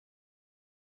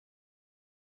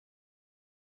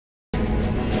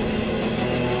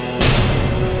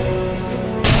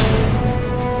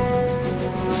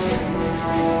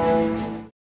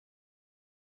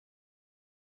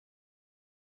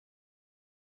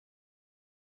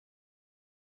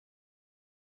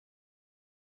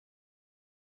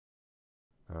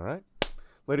Alright.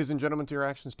 Ladies and gentlemen, to your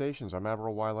action stations, I'm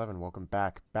Admiral Y11. Welcome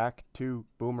back to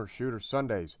Boomer Shooter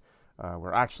Sundays.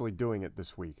 We're actually doing it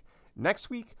this week. Next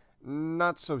week,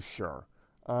 not so sure.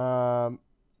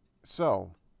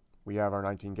 So, we have our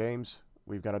 19 games.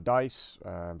 We've got a dice.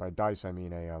 By dice, I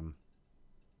mean a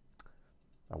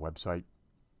website.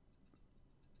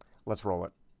 Let's roll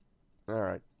it.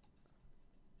 Alright.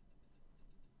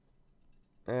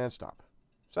 And stop.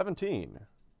 17.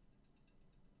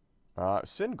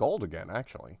 Sin gold again,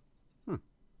 actually.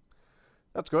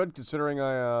 That's good, considering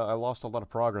I lost a lot of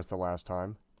progress the last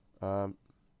time.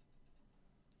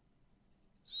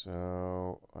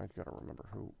 So, I gotta remember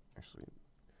who actually...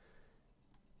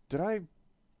 Did I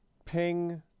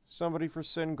ping somebody for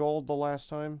Sin gold the last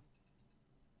time?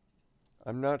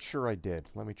 I'm not sure I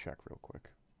did. Let me check real quick.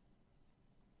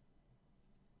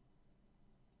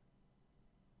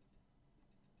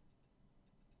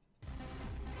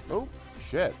 Oh,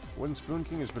 shit. Wooden Spoon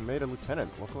King has been made a lieutenant.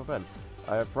 Welcome event.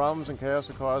 I have problems and chaos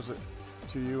to cause it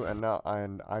to you, and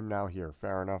I'm now here.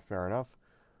 Fair enough, fair enough.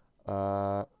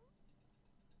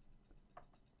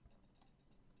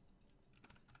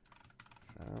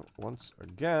 Once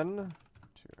again,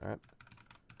 to at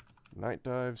Night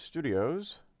Dive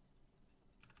Studios.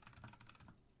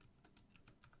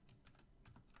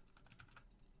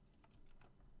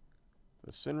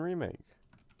 The Sin Remake.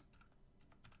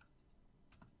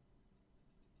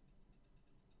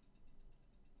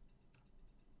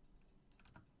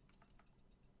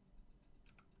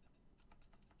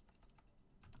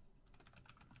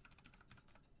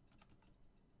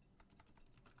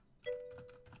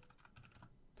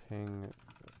 Ping.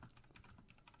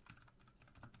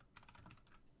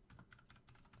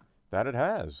 That it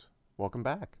has. Welcome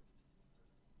back.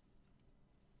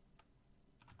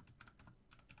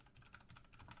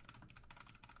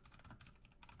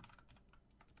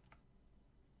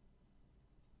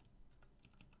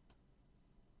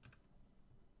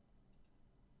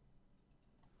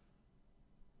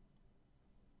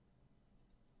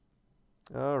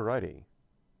 Alrighty.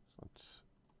 So let's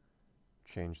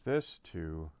change this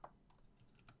to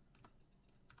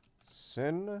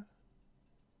Sin.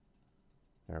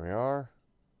 There we are.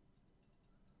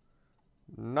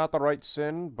 Not the right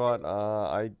Sin, but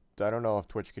I don't know if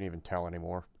Twitch can even tell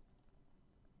anymore.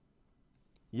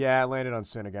 Yeah, I landed on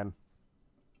Sin again.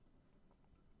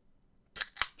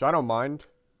 Which I don't mind.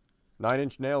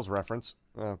 9-inch Nails reference.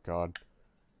 Oh, God.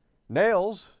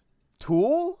 Nails?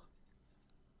 Tool?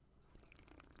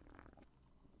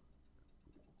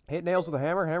 Hit nails with a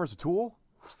hammer? Hammer's a tool?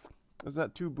 Isn't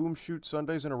that 2 Boom Shoot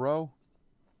Sundays in a row?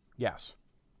 Yes.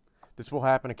 This will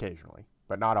happen occasionally,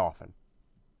 but not often.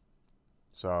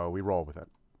 So, we roll with it.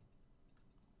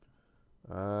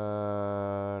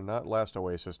 Not Last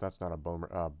Oasis. That's not a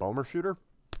Boomer Shooter?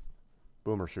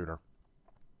 Boomer Shooter.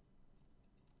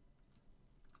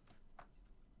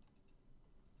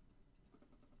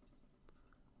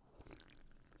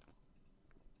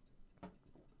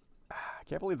 I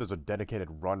can't believe there's a dedicated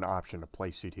run option to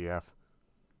play CTF.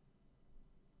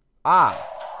 Ah!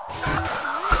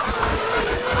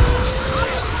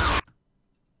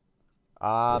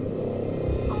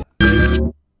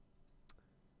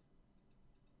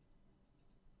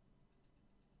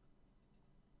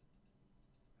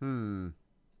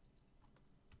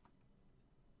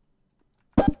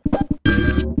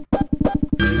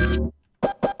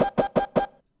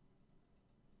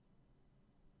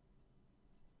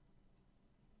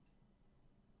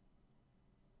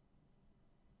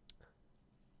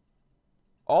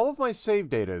 All of my save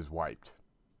data is wiped.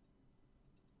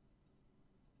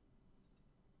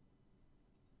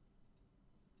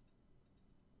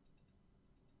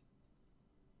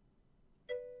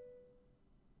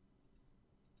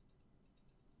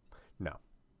 No.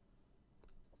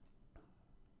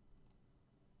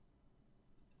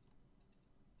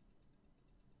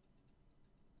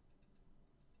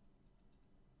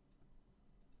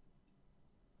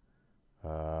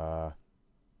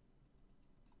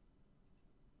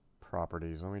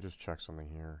 Properties. Let me just check something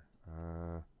here.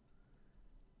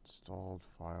 Installed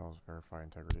files. Verify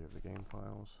integrity of the game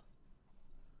files.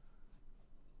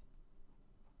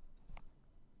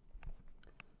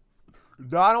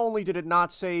 Not only did it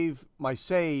not save my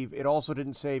save, it also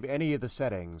didn't save any of the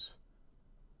settings.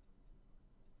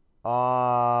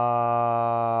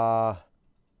 Yeah,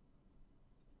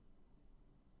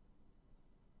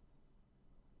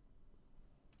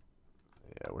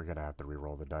 we're gonna have to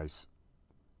re-roll the dice.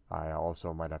 I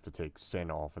also might have to take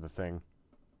Sin off of the thing.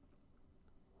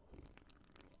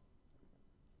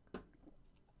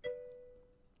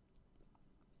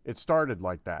 It started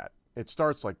like that. It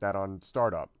starts like that on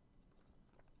startup.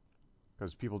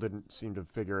 because people didn't seem to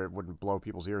figure it wouldn't blow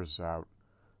people's ears out.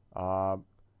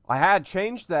 I had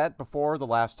changed that before the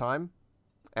last time,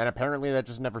 and apparently that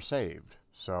just never saved.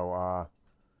 So,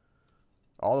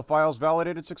 all the files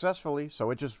validated successfully,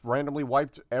 so it just randomly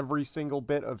wiped every single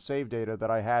bit of save data that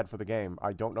I had for the game.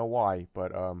 I don't know why,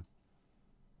 but,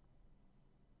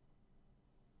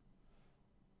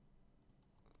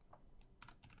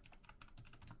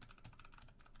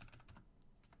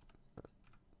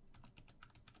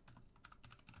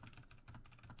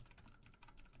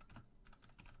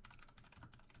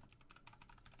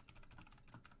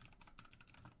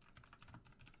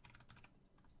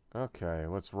 okay,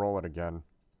 let's roll it again.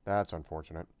 That's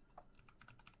unfortunate.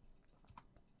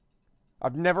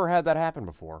 I've never had that happen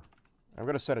before. I'm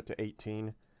going to set it to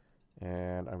 18,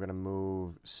 and I'm going to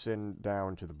move Sin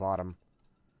down to the bottom,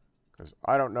 because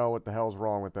I don't know what the hell's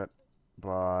wrong with it,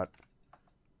 but...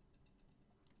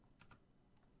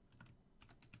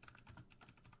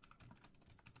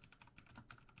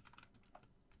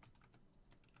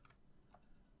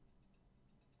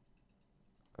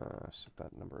 set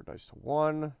that number of dice to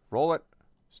 1. Roll it.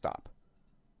 Stop.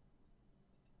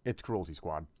 It's Cruelty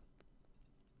Squad.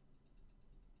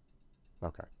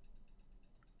 Okay.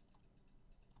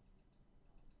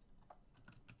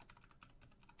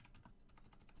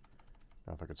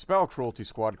 Now, if I could spell Cruelty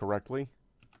Squad correctly.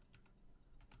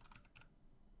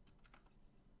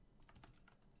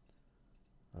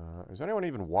 Is anyone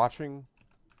even watching?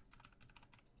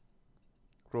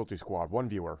 Cruelty Squad. 1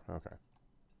 viewer. Okay.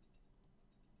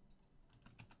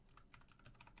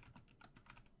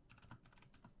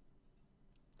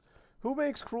 Who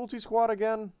makes Cruelty Squad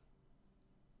again?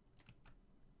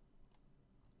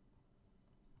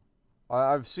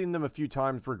 I've seen them a few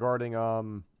times regarding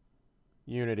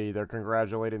Unity. They're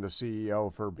congratulating the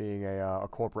CEO for being a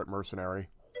corporate mercenary.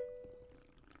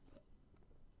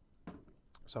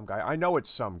 Some guy. I know it's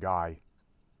some guy.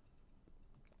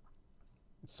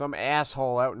 It's some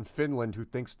asshole out in Finland who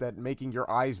thinks that making your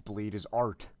eyes bleed is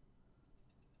art.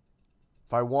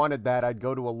 If I wanted that, I'd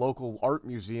go to a local art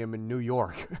museum in New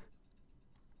York.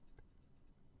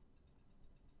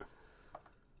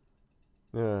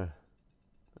 Okay.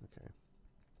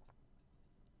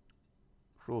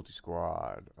 Cruelty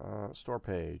Squad. Store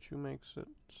page. Who makes it?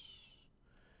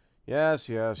 Yes,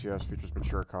 yes, yes. Features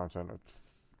mature content.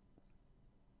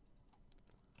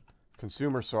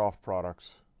 Consumer soft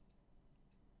products.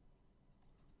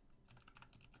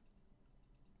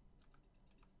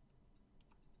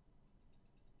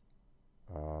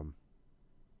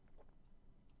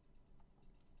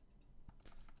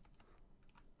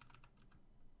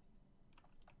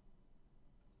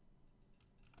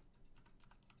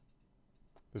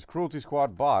 This Cruelty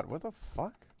Squad bot. What the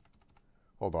fuck?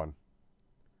 Hold on.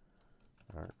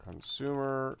 Alright,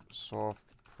 consumer soft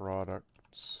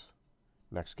products.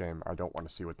 Next game. I don't want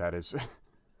to see what that is.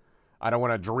 I don't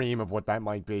want to dream of what that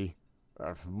might be.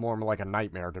 More like a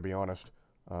nightmare, to be honest.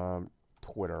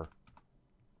 Twitter.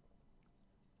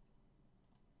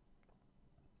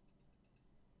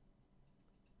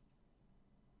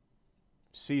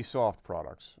 See soft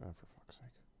products. Oh, for fuck's sake.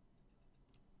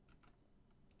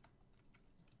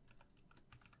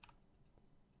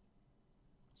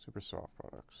 Super soft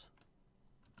products.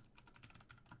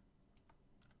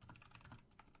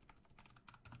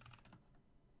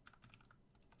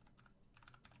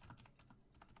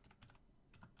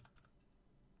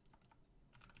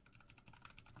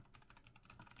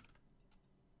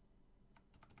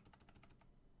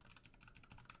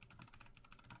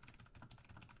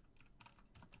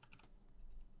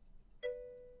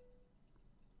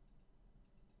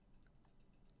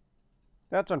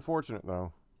 That's unfortunate,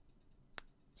 though.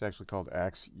 It's actually called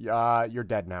X. You're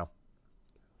dead now.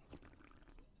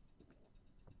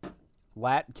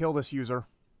 Lat, kill this user.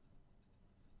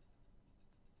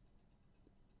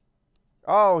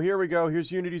 Oh, here we go.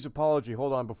 Here's Unity's apology.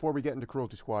 Hold on, before we get into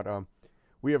Cruelty Squad.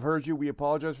 We have heard you. We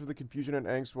apologize for the confusion and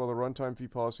angst while the runtime fee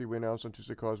policy we announced on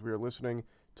Tuesday caused. We are listening,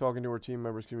 talking to our team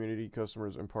members, community,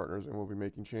 customers, and partners, and we'll be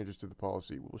making changes to the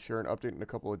policy. We'll share an update in a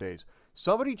couple of days.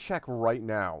 Somebody check right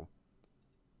now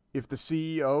if the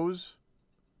CEOs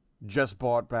just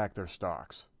bought back their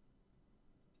stocks.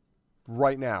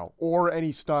 Right now. Or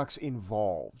any stocks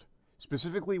involved.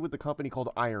 Specifically with the company called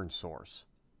Iron Source.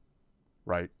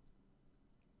 Right?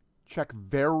 Check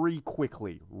very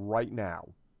quickly right now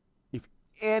if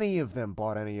any of them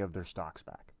bought any of their stocks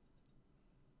back.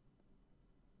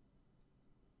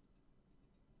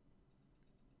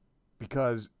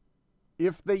 Because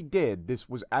if they did, this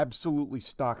was absolutely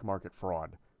stock market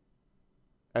fraud.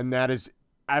 And that is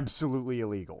absolutely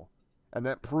illegal. And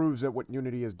that proves that what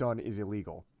Unity has done is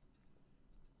illegal.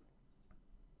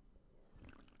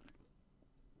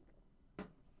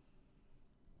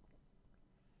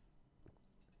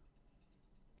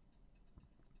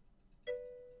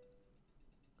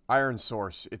 Iron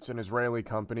Source. It's an Israeli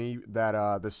company that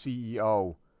the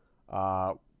CEO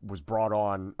was brought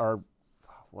on, or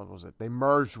what was it? They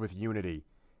merged with Unity,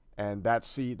 and the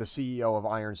CEO of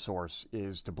Iron Source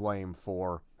is to blame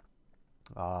for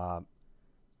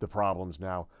the problems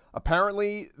now.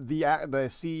 Apparently, the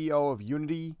CEO of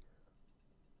Unity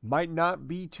might not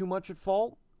be too much at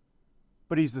fault,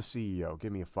 but he's the CEO.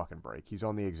 Give me a fucking break. He's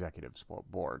on the executive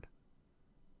board.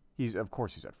 Of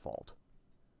course he's at fault.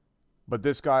 But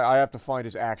this guy, I have to find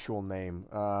his actual name.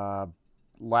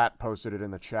 Lat posted it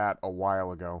in the chat a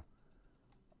while ago.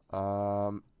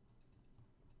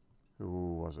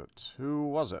 Who was it? Just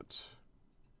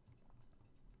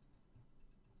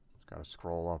gotta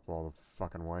scroll up all the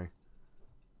fucking way.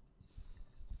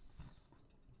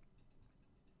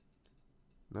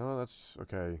 No, that's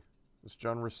okay. It's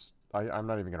John I'm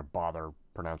not even gonna bother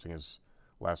pronouncing his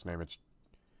last name. It's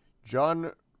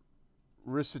John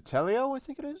Risitelio, I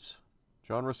think it is.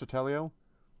 John Risitelio.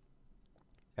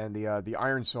 And the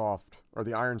Iron Source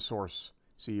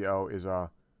CEO is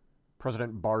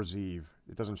President Barziv.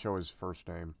 It doesn't show his first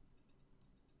name.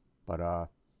 But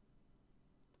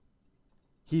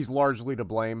he's largely to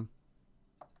blame.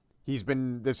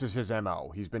 This is his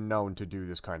MO. He's been known to do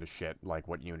this kind of shit, like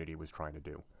what Unity was trying to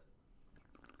do.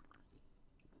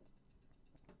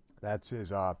 That's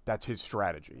his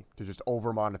strategy, to just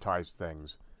over-monetize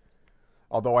things.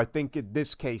 Although I think in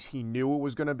this case he knew it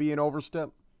was going to be an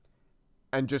overstep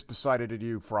and just decided to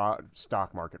do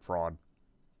stock market fraud.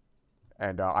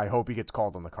 And I hope he gets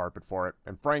called on the carpet for it.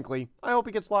 And frankly, I hope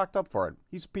he gets locked up for it.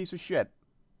 He's a piece of shit.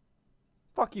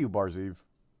 Fuck you, Barziv.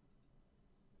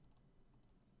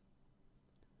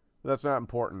 But that's not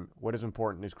important. What is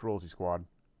important is Cruelty Squad.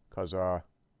 Because,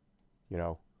 you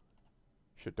know,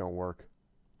 shit don't work.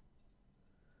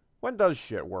 When does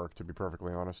shit work, to be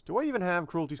perfectly honest? Do I even have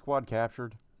Cruelty Squad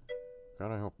captured?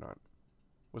 God, I hope not.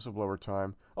 Whistleblower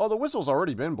time. Oh, the whistle's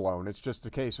already been blown. It's just a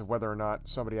case of whether or not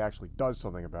somebody actually does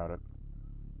something about it.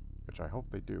 Which I hope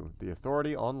they do. The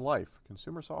authority on life.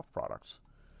 Consumer soft products.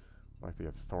 Like the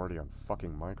authority on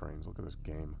fucking migraines. Look at this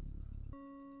game.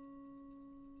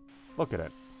 Look at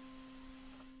it.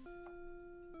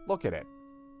 Look at it.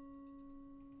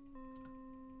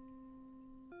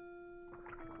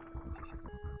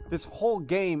 This whole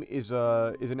game is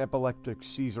an epileptic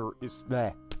seizure.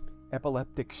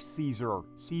 Epileptic seizure.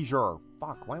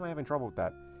 Fuck, why am I having trouble with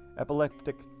that?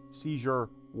 Epileptic seizure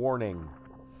warning.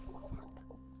 Fuck.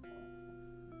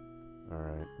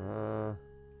 Alright,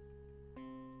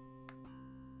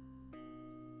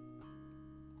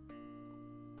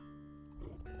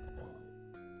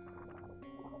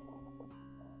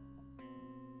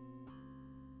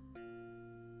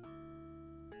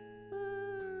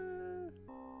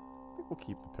 we'll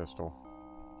keep the pistol.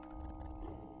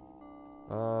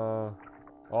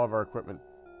 All of our equipment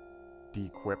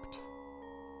de-equipped.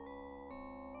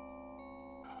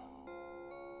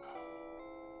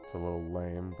 It's a little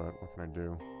lame, but what can I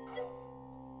do?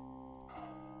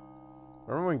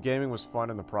 Remember when gaming was fun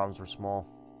and the problems were small?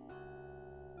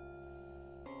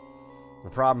 The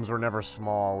problems were never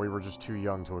small, we were just too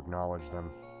young to acknowledge them.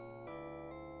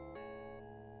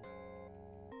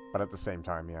 But at the same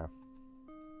time, yeah.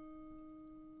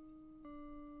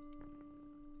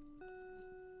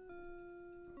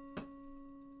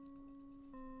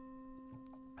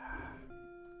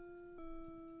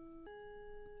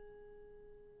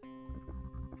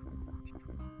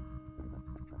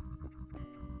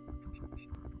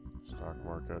 Stock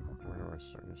market. Where do I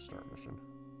start mission?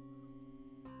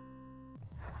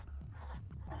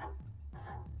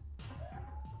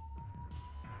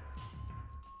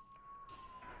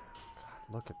 God,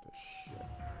 look at this shit.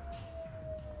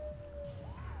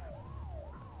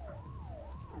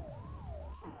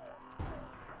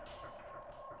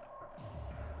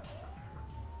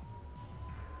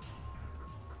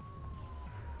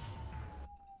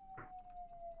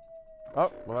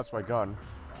 Oh, well that's my gun.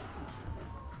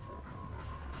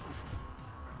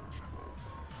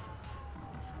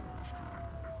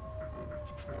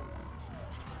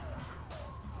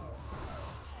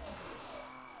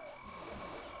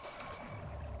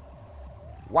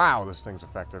 Wow, this thing's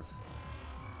effective.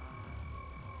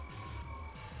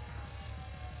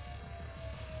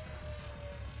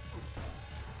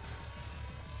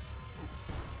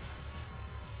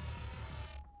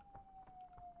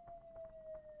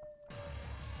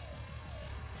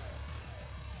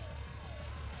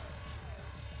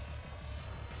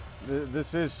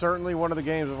 This is certainly one of the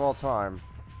games of all time.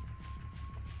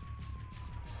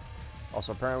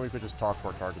 Also, apparently we could just talk to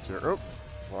our targets here. Oop!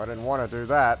 Well, I didn't want to do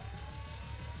that.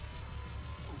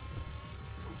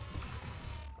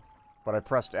 But I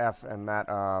pressed F and that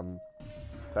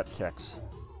That kicks.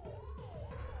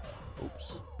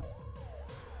 Oops.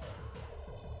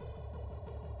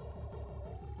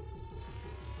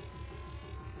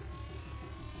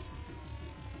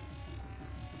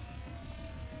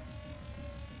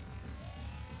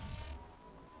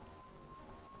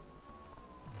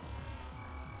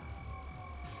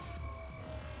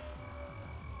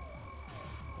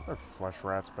 Are there flesh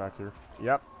rats back here?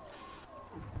 Yep.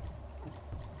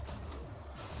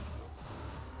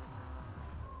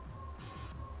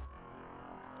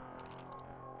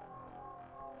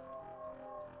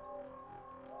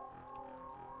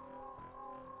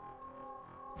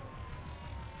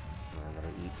 I gotta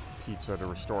eat pizza to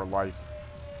restore life.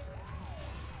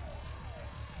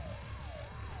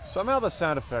 Somehow the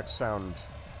sound effects sound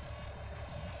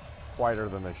quieter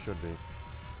than they should be.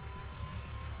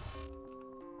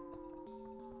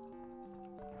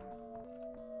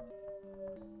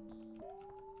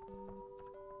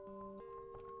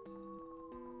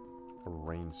 A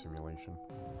rain simulation.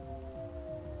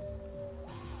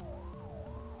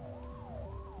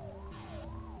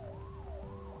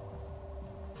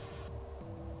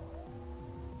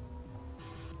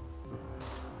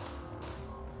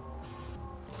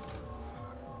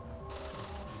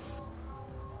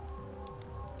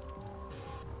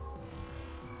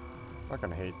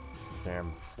 Fucking hate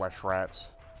damn flesh rats.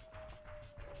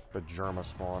 The germa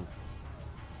spawn.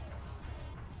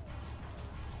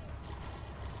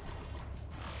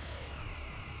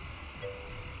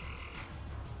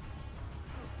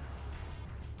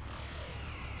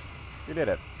 You did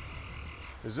it.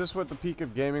 Is this what the peak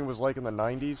of gaming was like in the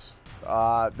 90s?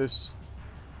 This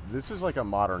is like a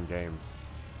modern game.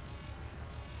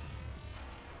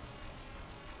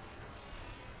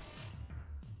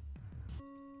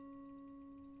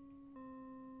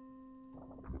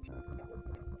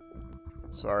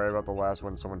 Sorry about the last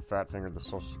one. Someone fat-fingered the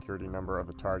social security number of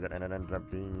the target and it ended up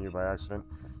being you by accident.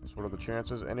 So what are the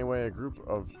chances? Anyway, a group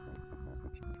of...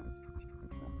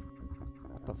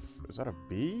 What the f... Is that a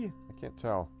bee? I can't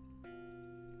tell.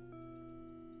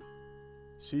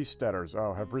 Seasteaders.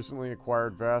 Oh, have recently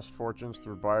acquired vast fortunes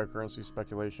through biocurrency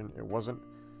speculation. It wasn't,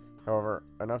 however,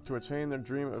 enough to attain their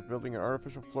dream of building an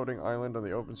artificial floating island on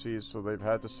the open seas, so they've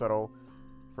had to settle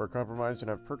for a compromise and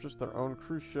have purchased their own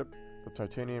cruise ship. The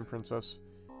Titanium Princess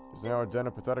is now a den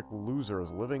of pathetic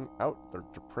losers living out their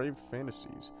depraved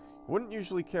fantasies. Wouldn't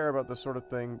usually care about this sort of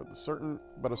thing,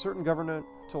 but a certain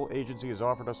governmental agency has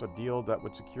offered us a deal that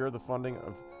would secure the funding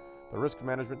of the risk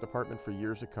management department for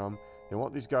years to come. They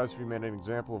want these guys to be made an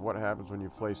example of what happens when you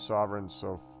play sovereign,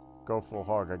 so go full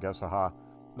hog, I guess, haha.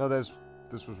 No, this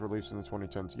was released in the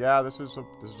 2010s. Yeah, this is a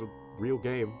real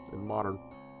game in modern.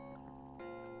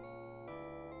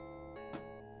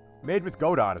 Made with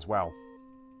Godot as well.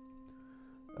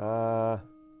 Yeah,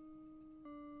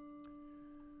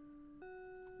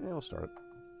 we'll start it.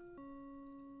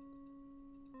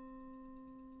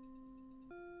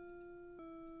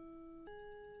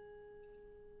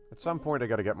 At some point, I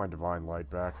gotta get my divine light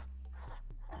back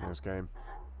in this game.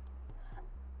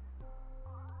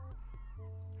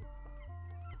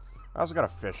 I also gotta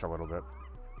fish a little bit.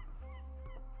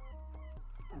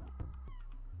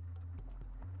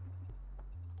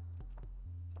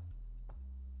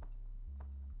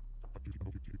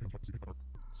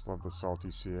 Just love the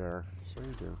salty sea air. So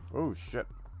you do. Oh, shit.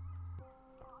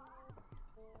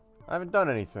 I haven't done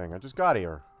anything. I just got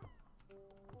here.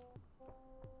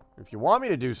 If you want me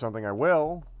to do something, I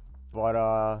will. But,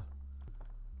 for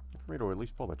me to at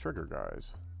least pull the trigger,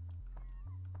 guys.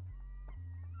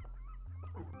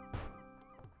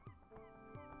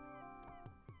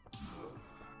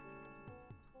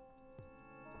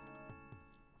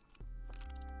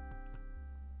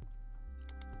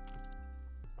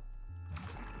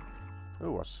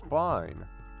 Ooh, a spine.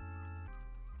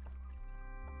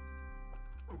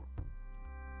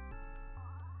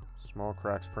 Small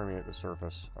cracks permeate the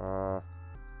surface. I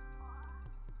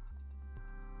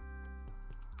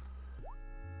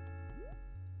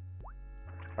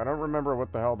don't remember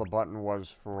what the hell the button was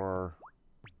for...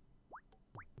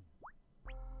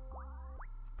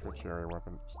 Tertiary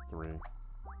weapons 3.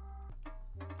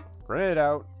 Grenade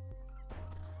out!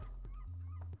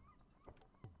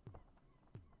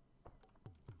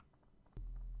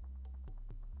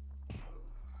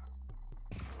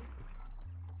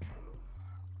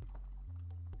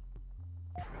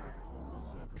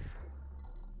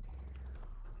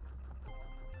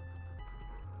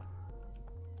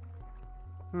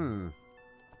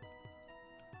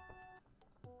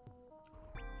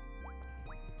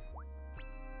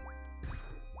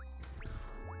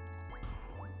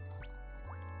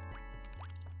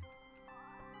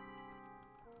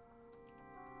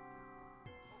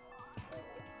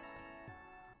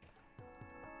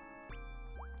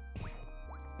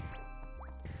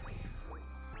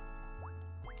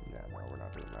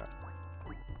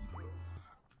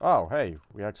 Oh, hey,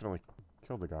 we accidentally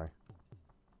killed the guy.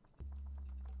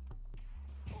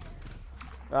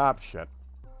 Ah, shit.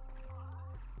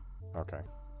 Okay.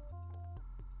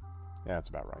 Yeah, that's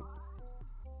about right.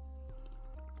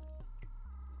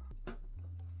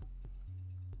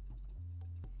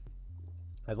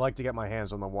 I'd like to get my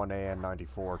hands on the 1A and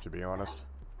 94, to be honest.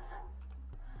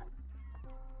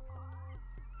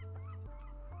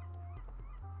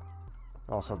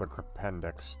 Also the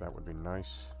Crependix, that would be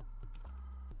nice.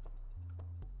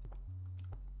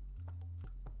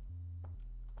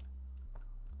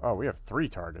 Oh, we have 3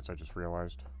 targets, I just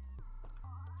realized.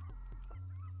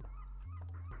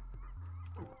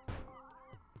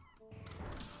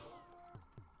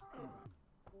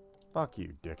 Fuck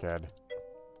you, dickhead.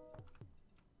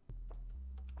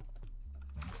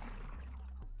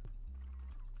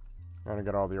 I don't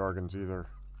get all the organs either.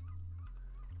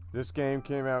 This game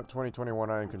came out 2021,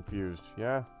 I am confused.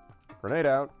 Yeah? Grenade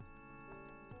out.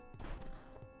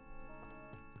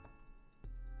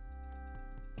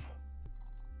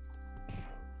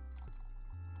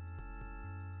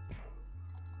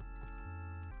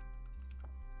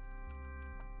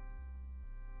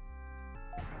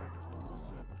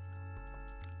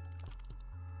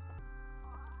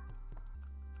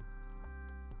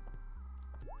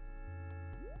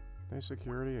 Any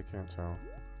security? I can't tell.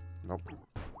 Nope.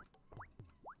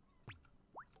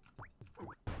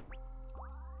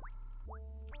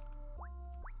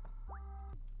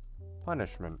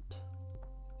 Punishment.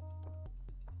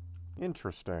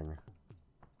 Interesting.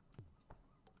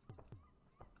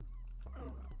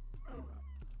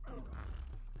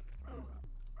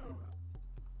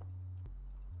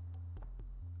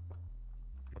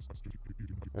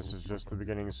 This is just the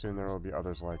beginning. Soon there will be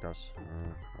others like us.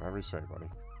 Whatever you say, buddy.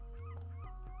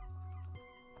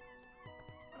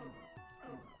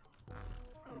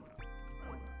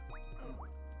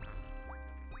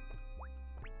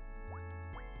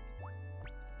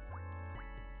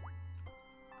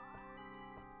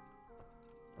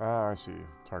 Ah, I see.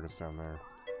 Target's down there.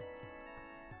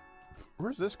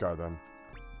 Where's this guy, then?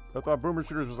 I thought Boomer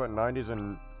Shooters was like 90s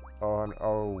and...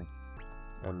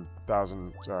 and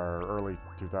thousands, or early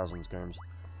 2000s games.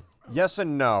 Yes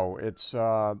and no. It's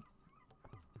a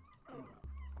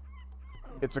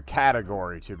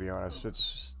category, to be honest.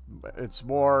 It's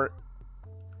more...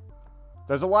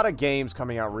 There's a lot of games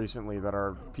coming out recently that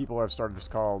are... People have started to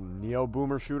call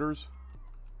neo-boomer shooters.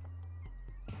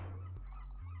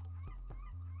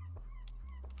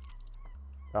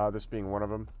 This being one of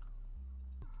them.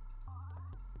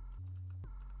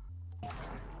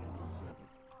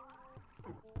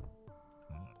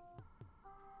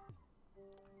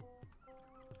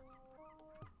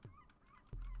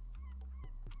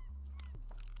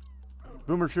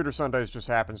 Boomer Shooter Sundays just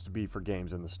happens to be for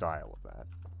games in the style of that.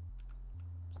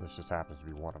 So this just happens to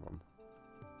be one of them.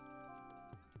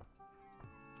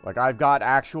 Like, I've got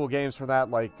actual games for that,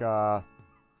 like, hello.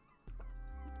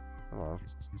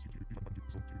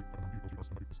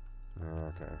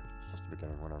 Okay, it's just the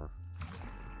beginning, whatever.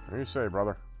 What do you say,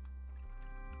 brother?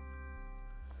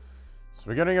 It's the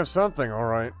beginning of something,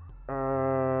 alright.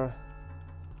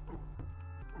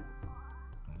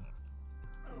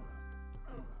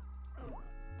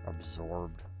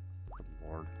 Absorbed. Good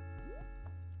lord.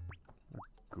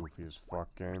 Goofy as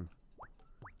fuck game.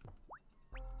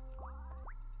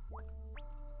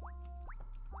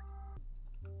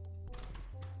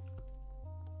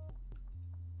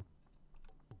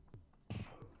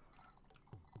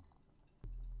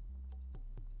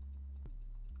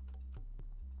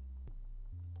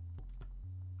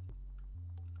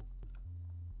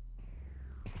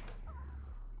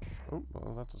 Oh,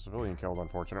 well, that's a civilian killed,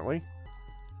 unfortunately.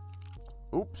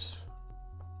 Oops.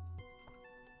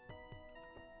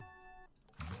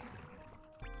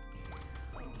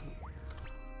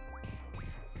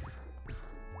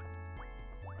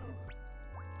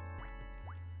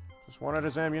 Just wanted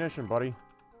his ammunition, buddy.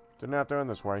 Didn't have to end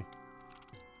this way.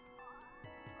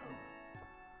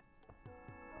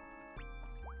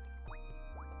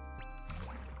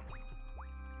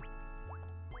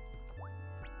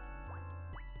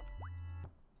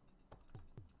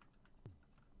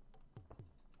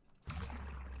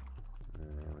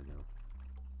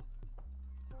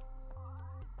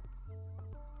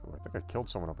 I killed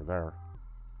someone over there.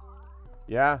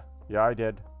 Yeah, I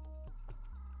did.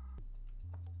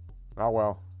 Oh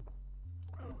well.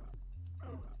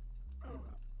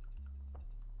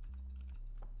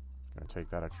 Gonna take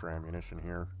that extra ammunition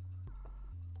here.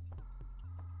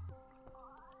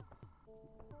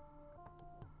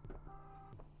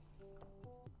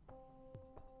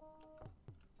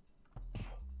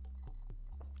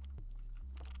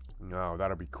 No,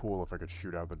 that'd be cool if I could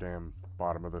shoot out the damn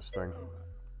bottom of this thing.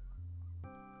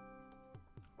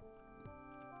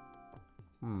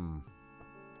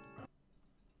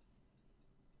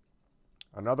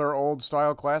 Another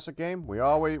old-style classic game? We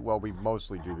always... Well, we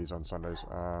mostly do these on Sundays.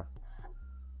 I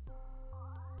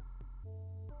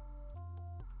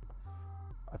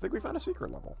think we found a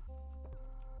secret level.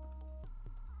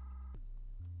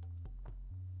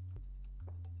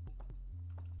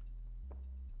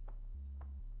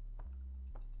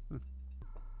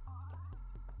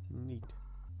 Neat.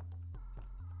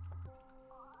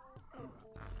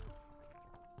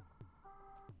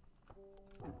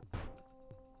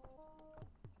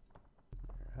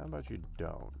 How about you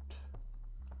don't?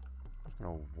 I'm just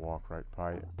gonna walk right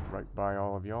by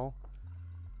all of y'all.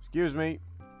 Excuse me.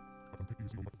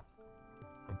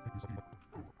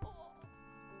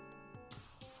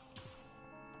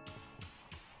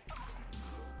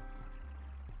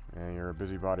 And you're a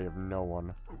busybody of no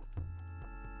one.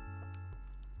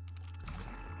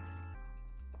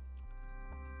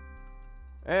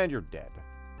 And you're dead.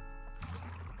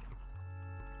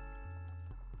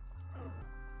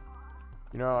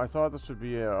 You know, I thought this would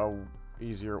be a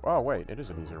easier... Oh, wait, it is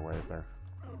an easier way up there.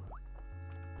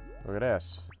 Look at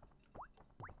this.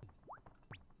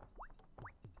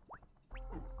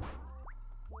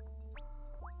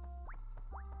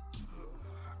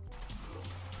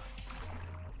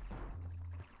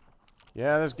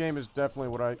 Yeah, this game is definitely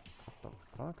what I... What the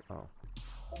fuck? Oh.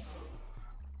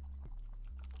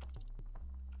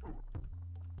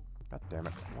 God damn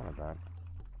it. I wanted that.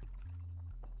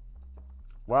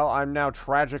 Well, I'm now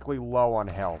tragically low on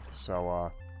health,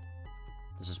 so,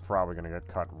 this is probably gonna get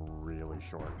cut really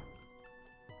short.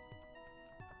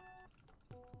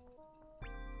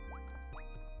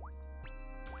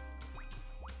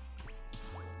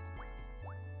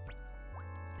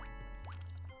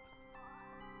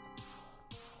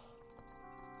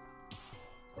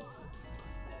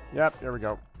 Yep, here we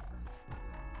go.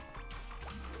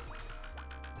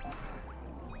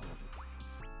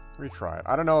 Retry it.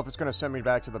 I don't know if it's going to send me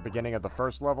back to the beginning of the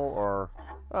first level, or...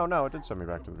 Oh, no, it did send me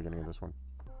back to the beginning of this one.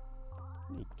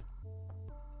 Neat.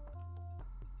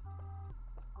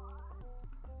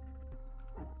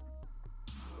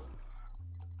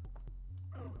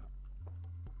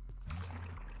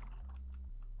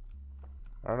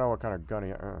 I don't know what kind of gun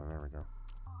he... Oh, there we go.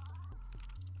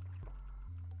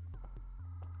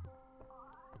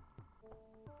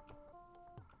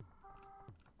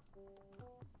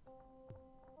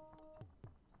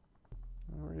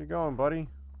 Where you going, buddy?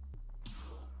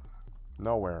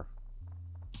 Nowhere.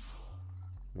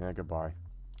 Yeah, goodbye.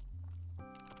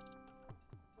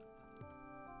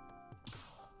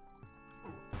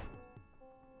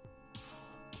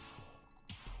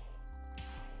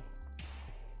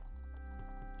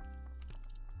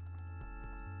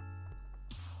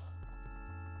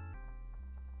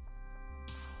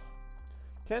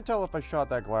 Can't tell if I shot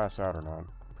that glass out or not.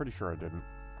 Pretty sure I didn't.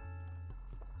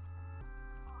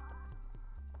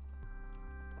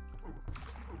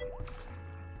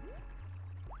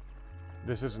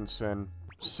 This isn't Sin.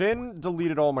 Sin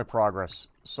deleted all my progress,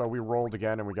 so we rolled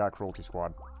again and we got Cruelty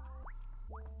Squad.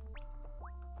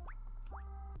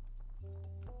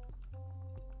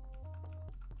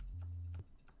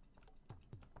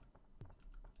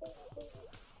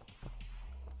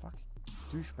 Fuck.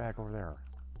 Douchebag over there.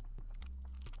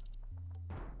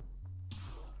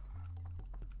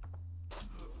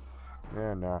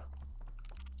 Yeah, nah.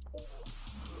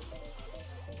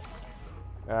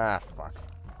 Ah, fuck.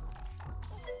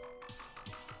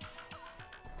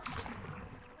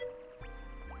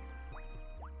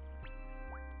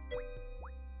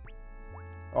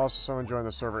 Also, someone joined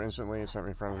the server instantly and sent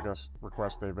me friend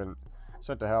request. They've been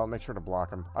sent to hell. Make sure to block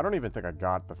them. I don't even think I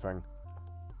got the thing.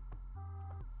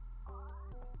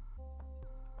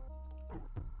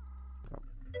 Oh.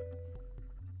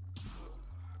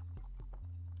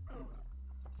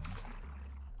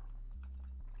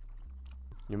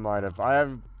 You might have.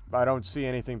 I don't see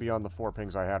anything beyond the 4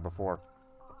 pings I had before.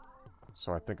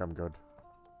 So I think I'm good.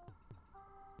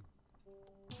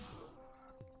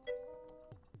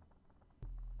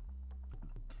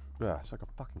 Yeah, it's like a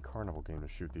fucking carnival game to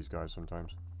shoot these guys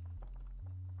sometimes.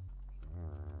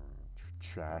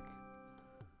 Check.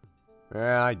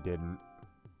 Yeah, I didn't.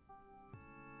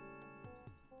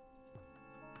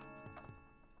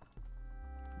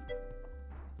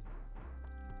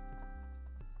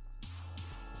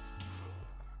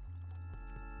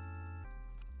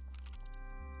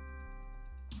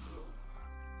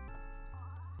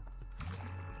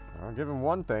 I'll give him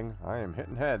one thing. I am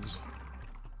hitting heads.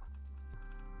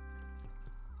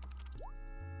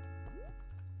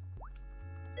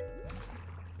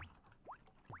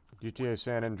 GTA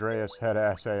San Andreas head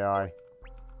SAI.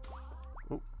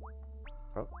 Ooh.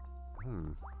 Oh.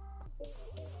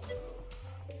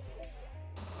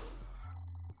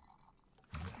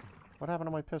 What happened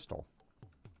to my pistol?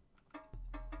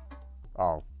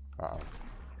 Oh. Uh-oh.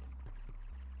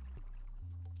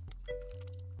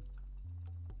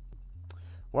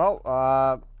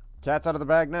 Well, cat's out of the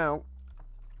bag now.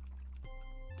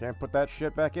 Can't put that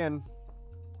shit back in.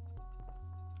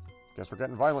 Guess we're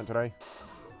getting violent today.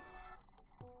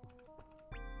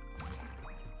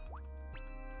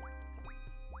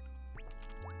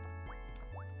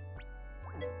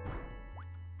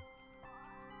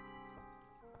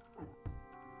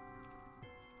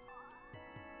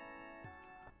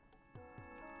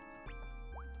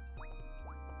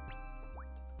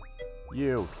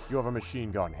 You have a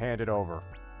machine gun. Hand it over.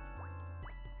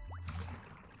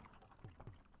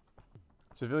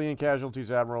 Civilian casualties,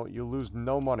 Admiral. You lose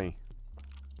no money.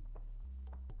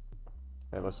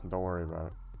 Hey, listen, don't worry about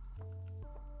it.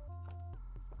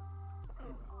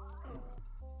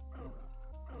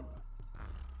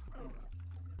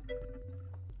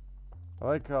 I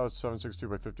like how it's 762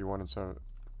 by 51 and 7...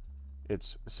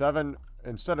 It's 7...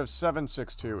 Instead of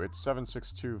 762, it's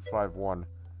 76251.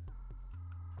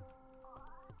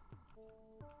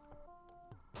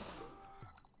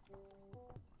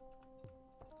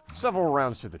 Several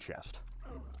rounds to the chest.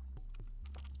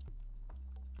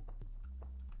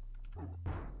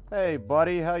 Hey,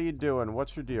 buddy, how you doing?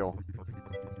 What's your deal?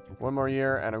 One more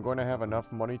year, and I'm going to have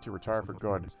enough money to retire for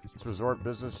good. This resort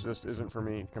business just isn't for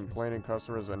me. Complaining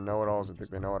customers and know-it-alls that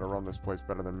think they know how to run this place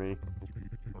better than me.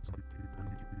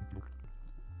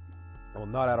 I will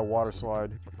not add a water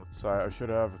slide, so I should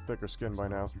have thicker skin by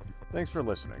now. Thanks for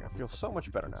listening. I feel so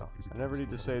much better now. I never need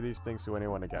to say these things to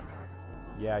anyone again.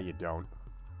 Yeah, you don't.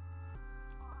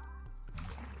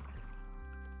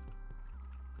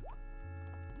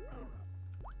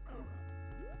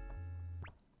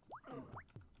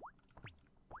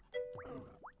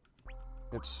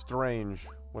 It's strange.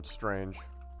 What's strange?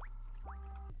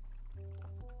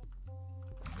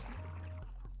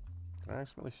 Did I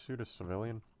accidentally shoot a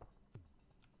civilian?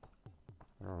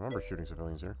 I don't remember shooting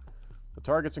civilians here. The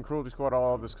targets in Cruelty Squad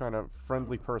all have this kind of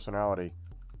friendly personality.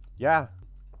 Yeah.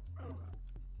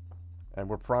 And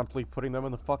we're promptly putting them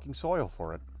in the fucking soil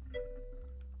for it.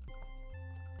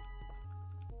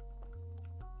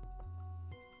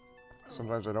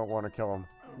 Sometimes I don't want to kill them.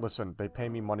 Listen, they pay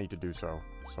me money to do so.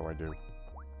 So I do.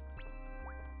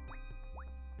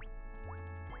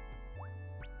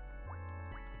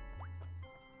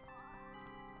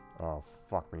 Oh,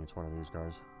 fuck me, it's one of these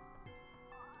guys.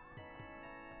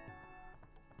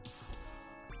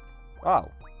 Oh.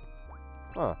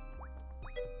 Huh.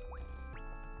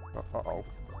 Uh-oh.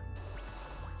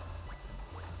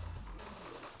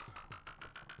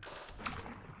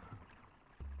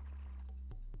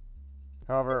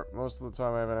 However, most of the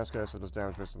time I have an SKS that does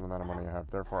damage based on the amount of money I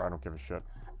have. Therefore, I don't give a shit.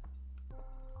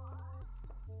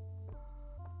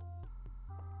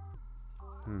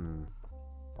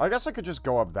 I guess I could just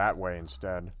go up that way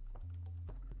instead.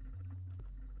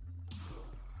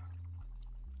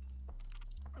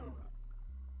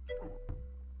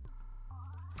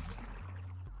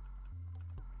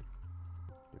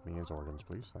 Give me his organs,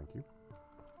 please. Thank you.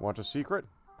 Want a secret?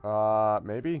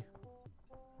 Maybe?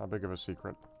 How big of a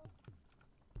secret?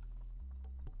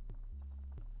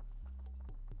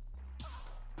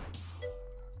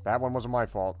 That one wasn't my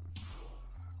fault.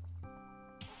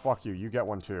 Fuck you, you get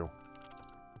one too.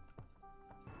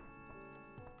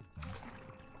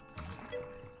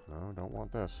 No, don't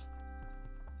want this.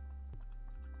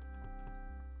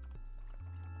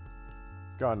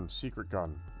 Gun, secret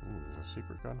gun. Ooh, there's a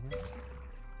secret gun here?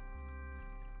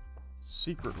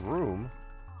 Secret room?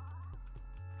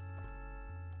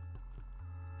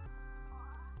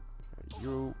 Okay,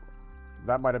 you...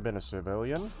 That might have been a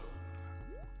civilian.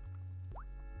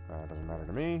 Doesn't matter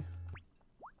to me.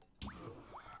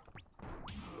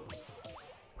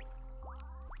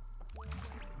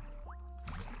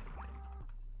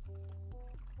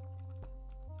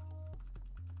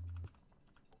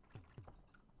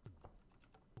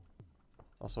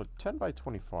 Also, 10 by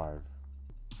 25.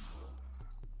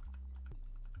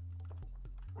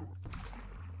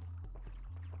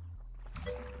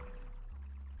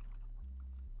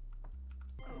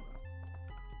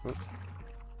 Oop.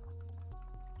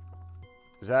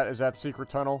 Is that secret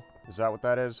tunnel? Is that what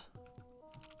that is?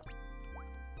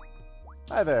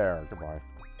 Hi there. Goodbye.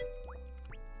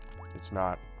 It's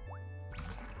not.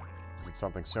 Is it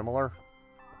something similar?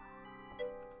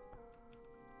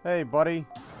 Hey, buddy.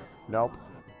 Nope.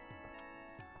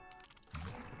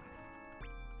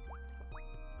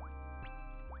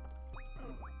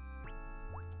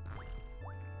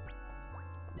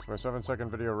 It's my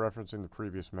 7-second video referencing the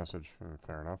previous message.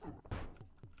 Fair enough.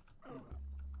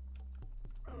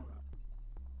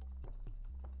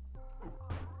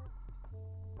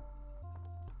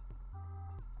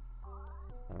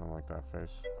 I don't like that face.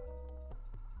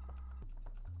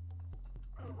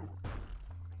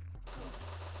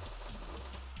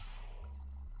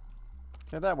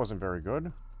 Yeah, that wasn't very good.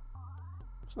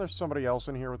 Isn't there somebody else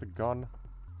in here with a gun?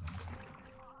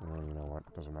 Oh, you know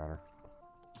what? Doesn't matter.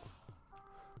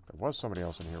 There was somebody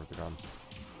else in here with a gun.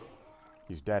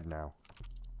 He's dead now.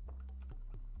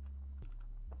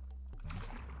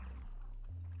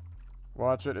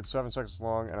 Watch it. It's 7 seconds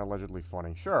long and allegedly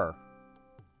funny. Sure.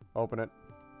 Open it.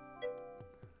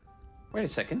 Wait a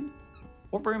second.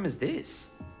 What room is this?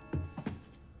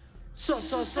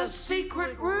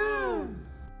 Secret room!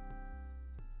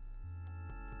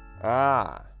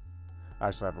 Ah. I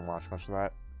actually haven't watched much of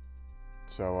that.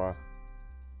 So,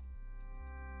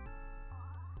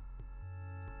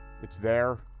 it's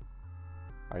there.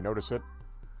 I notice it.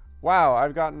 Wow,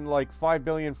 I've gotten like 5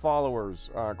 billion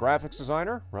followers. Graphics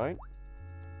designer, right?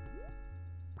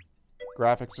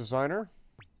 Graphics designer.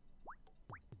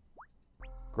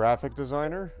 Graphic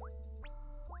designer.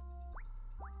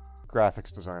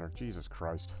 Graphics designer. Jesus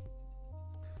Christ.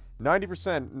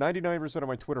 90%, 99% of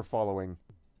my Twitter following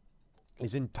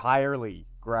is entirely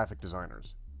graphic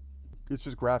designers. It's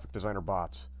just graphic designer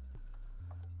bots.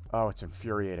 Oh, it's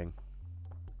infuriating.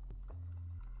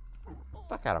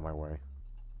 Fuck out of my way.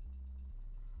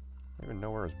 I don't even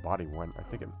know where his body went. I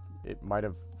think it might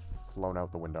have flown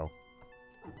out the window.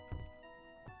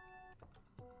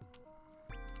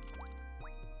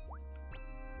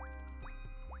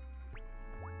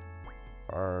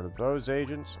 Are those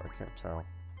agents? I can't tell.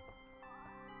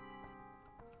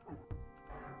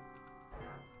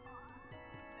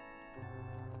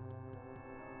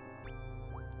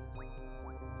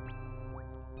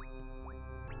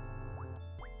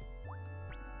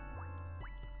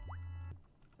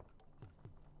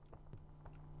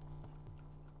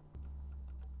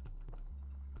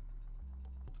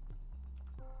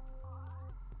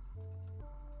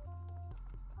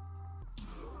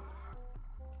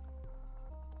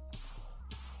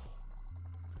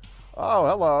 Oh,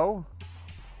 hello.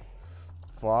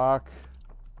 Fuck.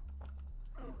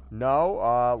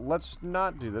 No, let's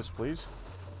not do this, please.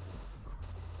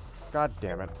 God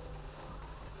damn it.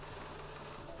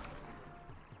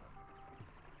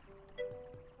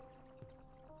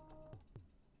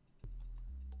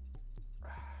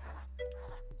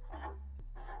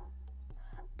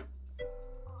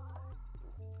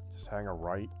 Just hang a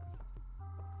right.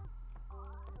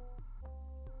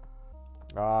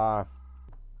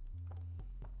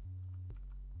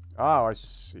 Oh, I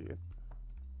see it.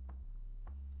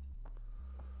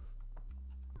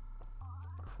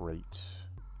 Crate.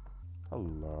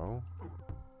 Hello.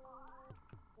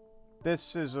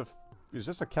 This is a... Is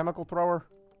this a chemical thrower?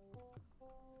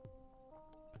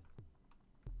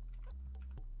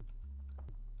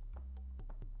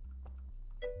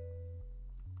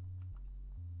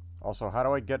 Also, how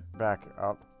do I get back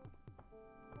up?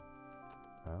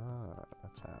 Ah,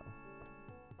 that's how.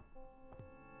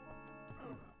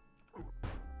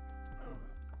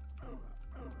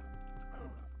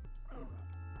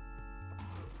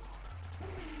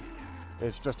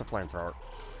 It's just a flamethrower.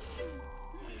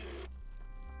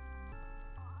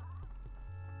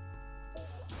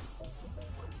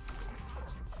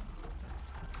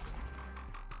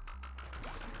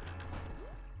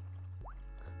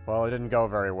 Well, it didn't go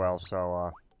very well,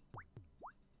 so,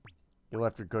 you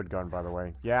left your good gun, by the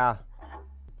way. Yeah.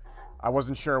 I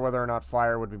wasn't sure whether or not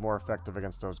fire would be more effective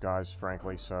against those guys,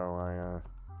 frankly, so I,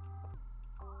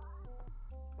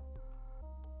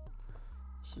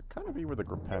 should kind of be where the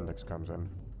appendix comes in.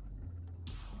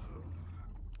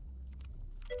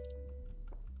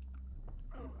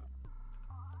 Well,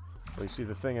 you see,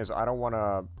 the thing is, I don't want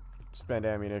to spend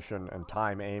ammunition and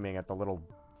time aiming at the little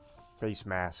face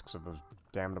masks of those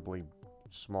damnably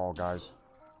small guys.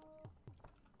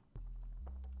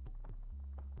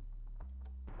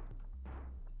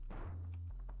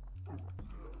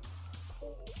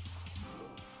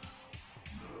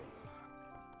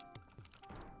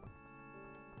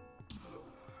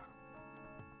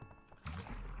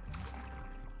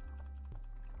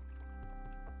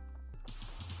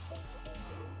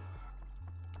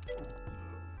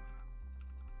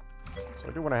 So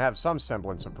I do want to have some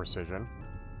semblance of precision.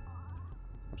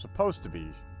 I'm supposed to be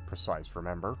precise,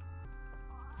 remember?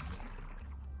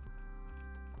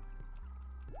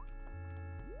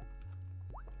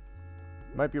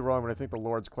 Might be wrong, but I think the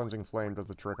Lord's cleansing flame does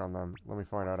the trick on them. Let me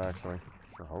find out, actually.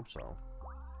 Sure hope so.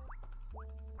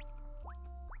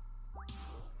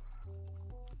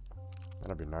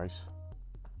 That'd be nice.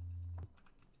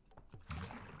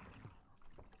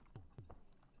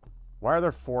 Why are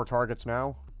there 4 targets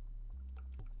now?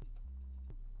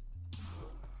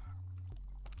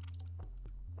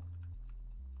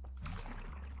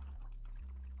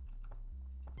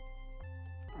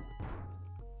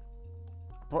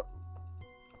 What?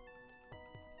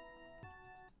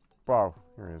 Wow,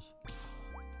 here he is.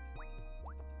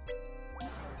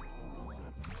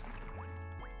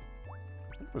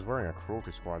 He was wearing a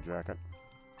Cruelty Squad jacket.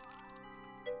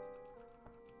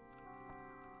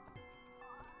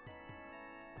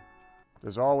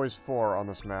 There's always 4 on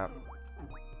this map.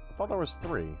 I thought there was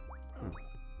 3.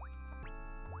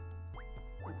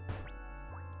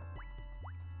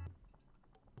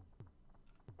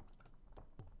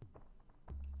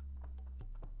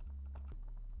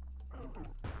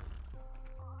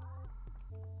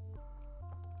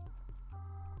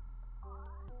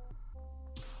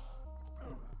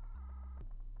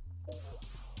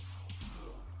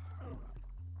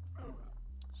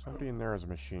 Somebody in there has a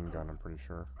machine gun, I'm pretty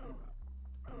sure.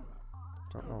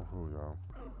 Don't know who, though.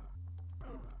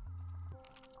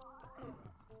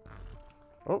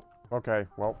 Oh, okay,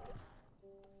 well.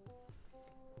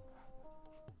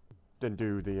 Didn't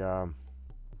do the,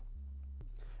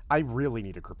 I really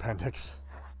need a Crependix.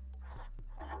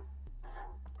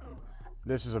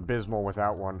 This is abysmal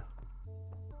without one.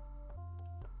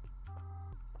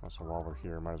 Also, while we're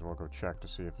here, might as well go check to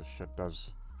see if this shit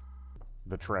does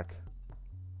the trick.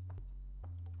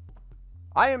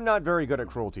 I am not very good at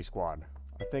Cruelty Squad.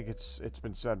 I think it's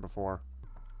been said before.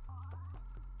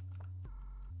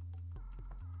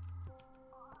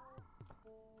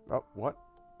 Oh, what?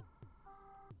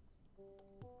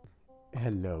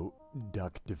 Hello,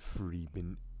 Dr.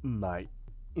 Freeman. My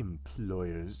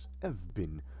employers have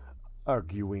been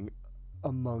arguing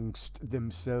amongst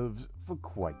themselves for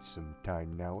quite some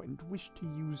time now and wish to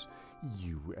use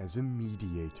you as a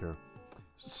mediator.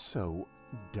 So,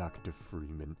 Dr.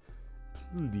 Freeman,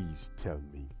 please tell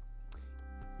me,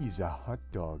 is a hot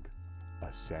dog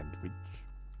a sandwich?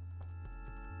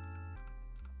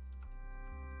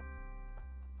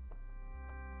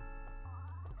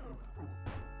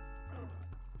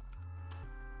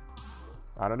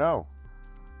 I don't know.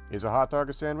 Is a hot dog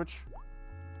a sandwich?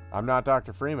 I'm not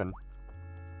Dr. Freeman.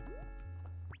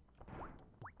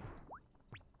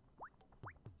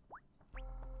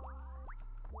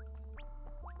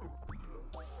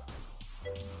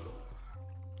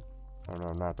 Oh no,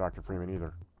 I'm not Dr. Freeman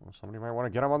either. Well, somebody might want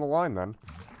to get him on the line then.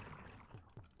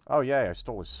 Oh yeah, I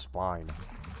stole his spine.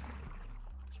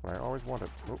 That's what I always wanted.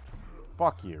 Oh,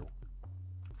 fuck you.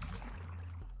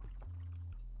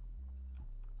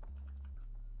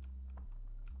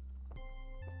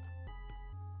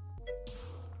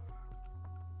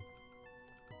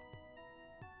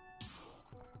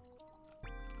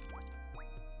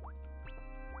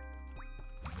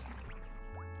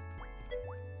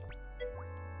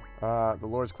 The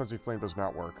Lord's Cleansing Flame does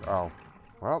not work. Oh.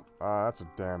 Well, that's a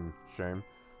damn shame.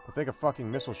 I think a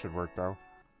fucking missile should work, though.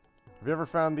 Have you ever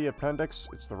found the appendix?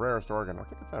 It's the rarest organ. I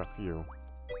think I've had a few.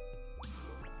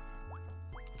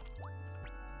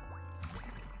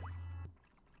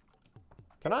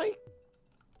 Can I?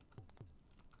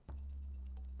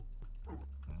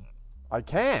 I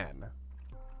can!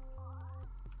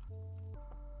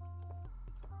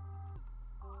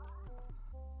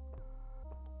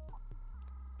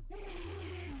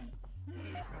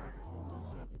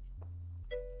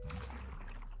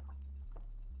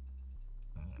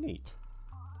 Neat.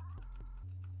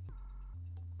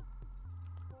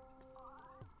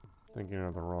 Thinking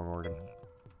of the wrong organ.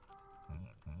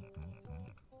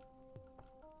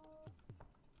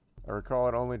 I recall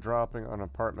it only dropping on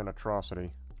apartment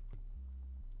atrocity.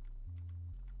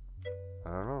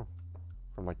 I don't know.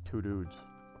 From like 2 dudes.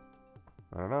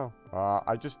 I don't know.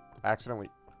 I just accidentally...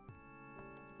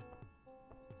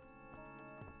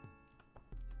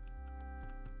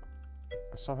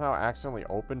 I somehow accidentally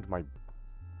opened my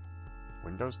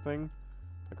Windows thing?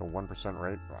 Like a 1%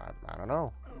 rate? I don't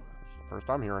know. It's the first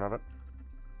I'm hearing of it.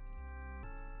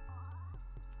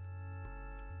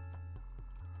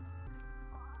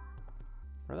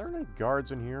 Are there any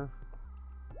guards in here?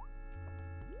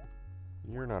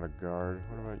 You're not a guard.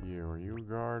 What about you? Are you a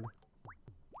guard?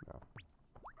 No.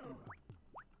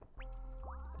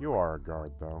 You are a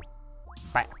guard, though.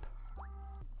 Bap!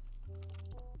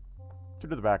 2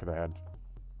 to the back of the head.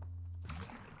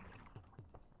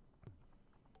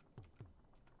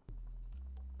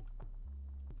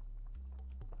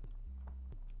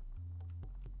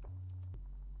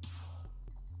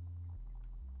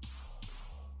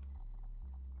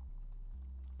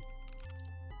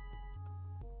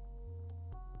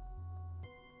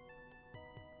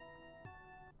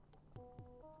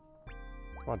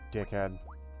 Come on, dickhead.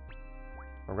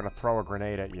 I'm gonna throw a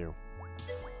grenade at you.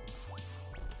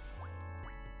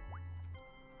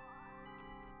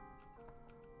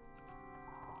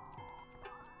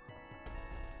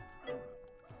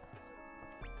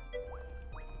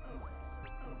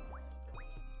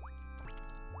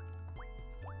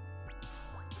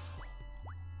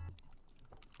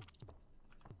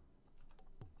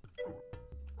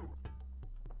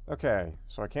 Okay,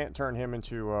 so I can't turn him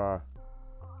into,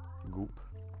 goop.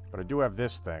 But I do have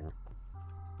this thing.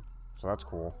 So that's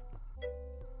cool.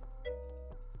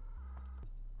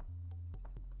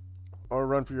 Or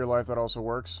run for your life, that also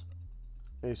works.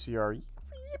 ACR.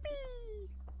 Yippee!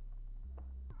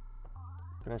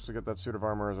 Can actually get that suit of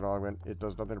armor as an augment. It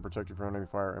does nothing to protect you from enemy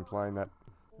fire, implying that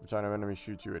every time an enemy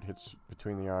shoots you, it hits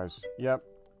between the eyes. Yep.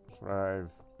 That's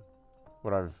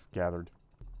what I've gathered.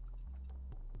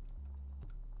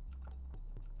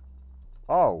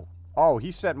 Oh. Oh,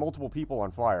 he set multiple people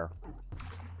on fire.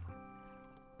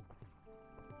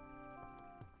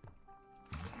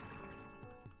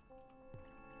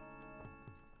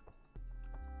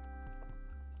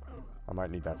 I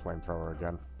might need that flamethrower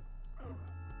again.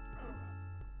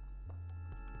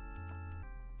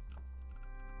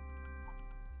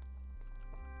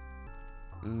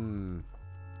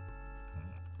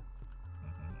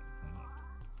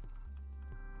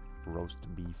 Roast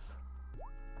beef.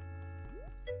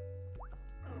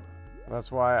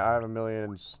 That's why I have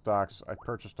 1,000,000 stocks. I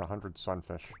purchased 100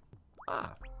 sunfish.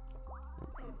 Ah.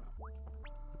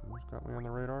 Who's got me on the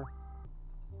radar?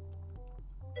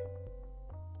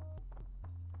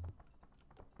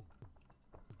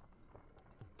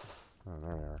 Oh,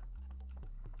 there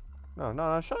they are.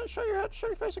 No, show your head, show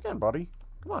your face again, buddy.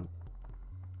 Come on.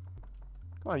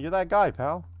 Come on, you're that guy,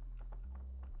 pal.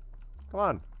 Come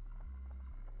on.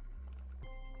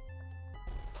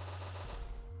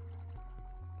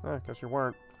 Guess you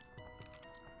weren't.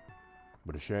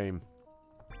 But a shame.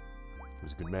 He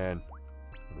was a good man.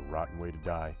 What a rotten way to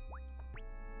die.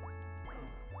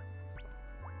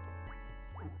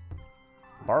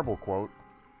 Barble quote.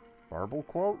 Barble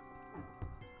quote?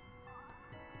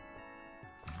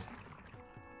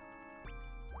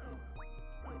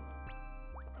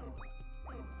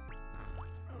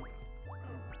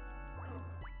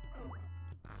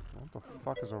 What the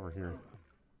fuck is over here?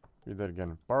 Read that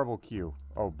again. Barbecue.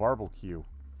 Oh, barbecue.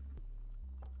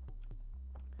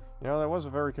 You know, that was a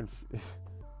very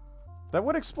that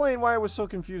would explain why I was so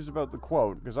confused about the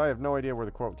quote, because I have no idea where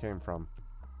the quote came from.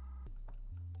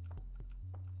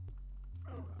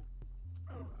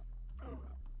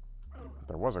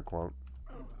 There was a quote.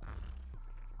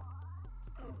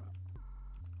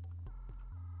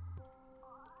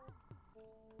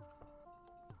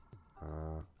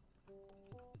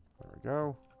 There we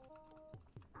go.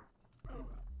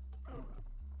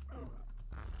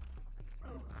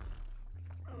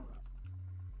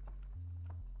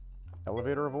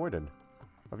 Elevator avoided.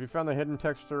 Have you found the hidden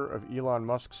texture of Elon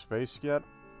Musk's face yet?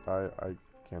 I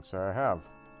can't say I have.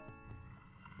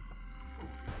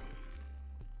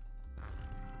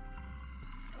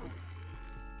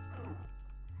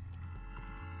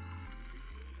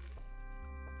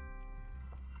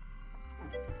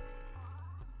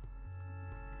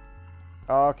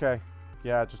 Oh, okay.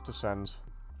 Yeah, it just descends.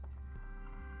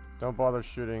 Don't bother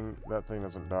shooting. That thing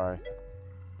doesn't die.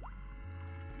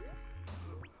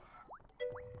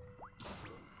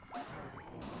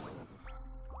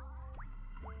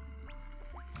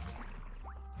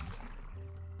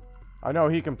 I know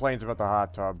he complains about the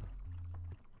hot tub.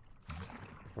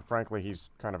 But frankly,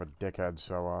 he's kind of a dickhead,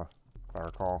 so, if I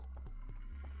recall.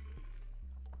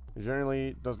 He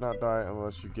generally does not die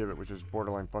unless you give it, which is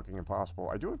borderline fucking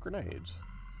impossible. I do have grenades.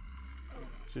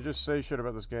 So you just say shit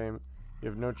about this game. You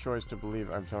have no choice to believe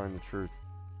I'm telling the truth.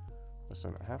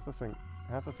 Listen, half the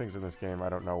things in this game, I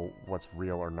don't know what's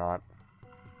real or not.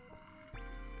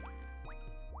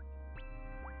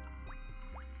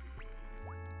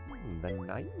 The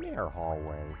Nightmare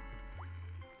Hallway.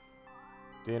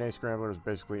 DNA Scrambler is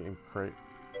basically in crate.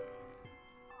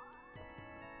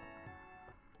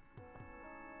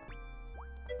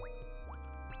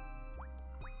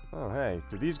 Oh, hey.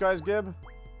 Do these guys gib?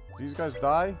 Do these guys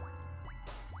die?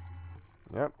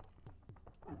 Yep.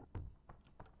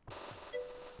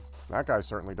 That guy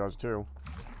certainly does, too.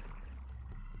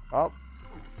 Oh.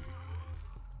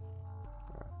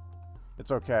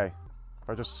 It's okay. If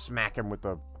I just smack him with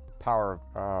the power of...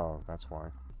 Oh, that's why.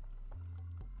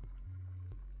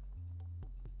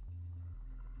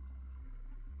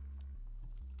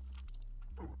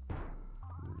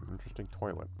 Interesting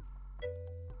toilet.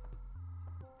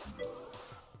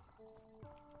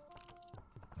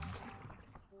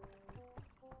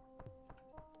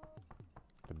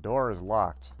 door is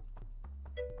locked.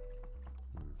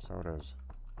 So it is.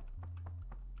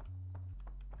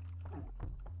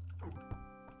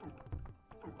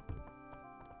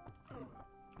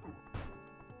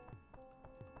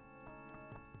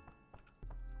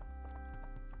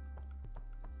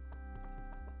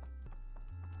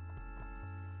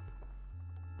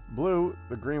 Blue,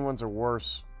 the green ones are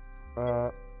worse.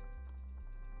 You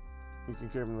can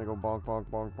give them, they go bonk, bonk,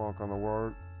 bonk, bonk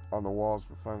on the walls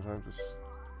for 5 times. Just...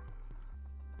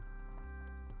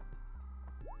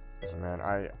 Listen,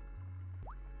 man,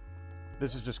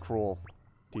 this is just cruel.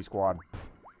 T-Squad.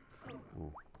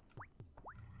 Ooh.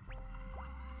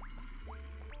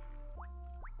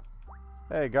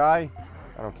 Hey, guy.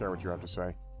 I don't care what you have to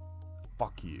say.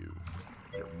 Fuck you.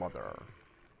 Your mother.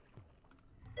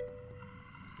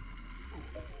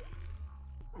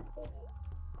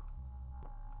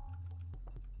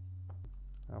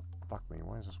 Oh, fuck me.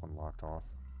 Why is this one locked off?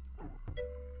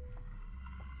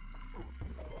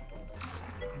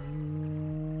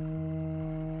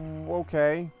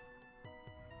 Okay.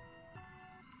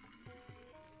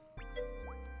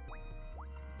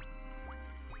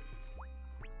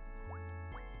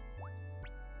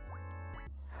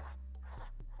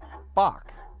 Fuck.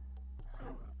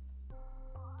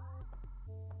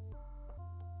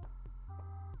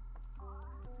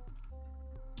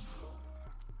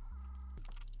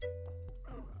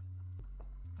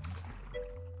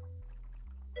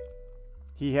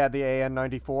 He had the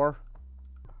AN-94.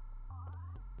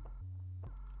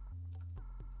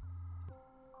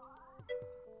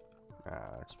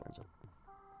 That explains it.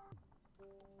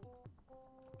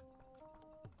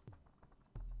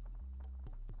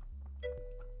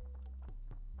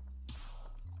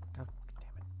 God damn it.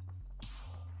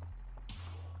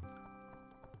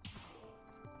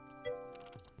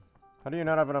 How do you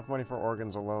not have enough money for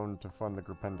organs alone to fund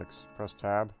the appendix? Press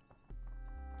tab.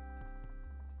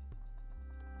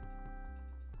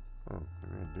 Oh,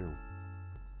 maybe I do.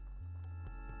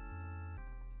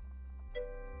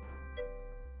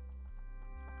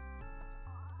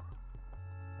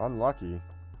 Unlucky.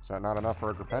 Is that not enough for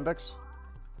a appendix?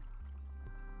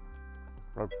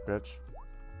 Broke bitch.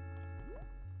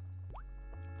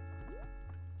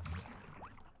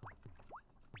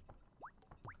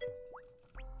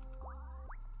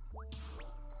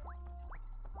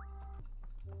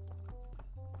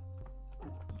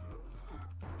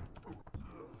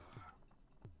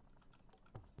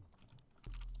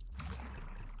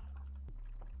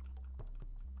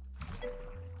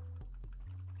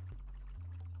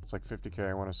 It's like 50k,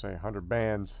 I want to say. 100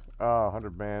 bands. Oh,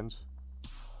 100 bands.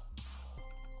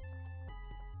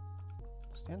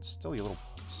 Stand still, you little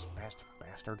spastic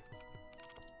bastard.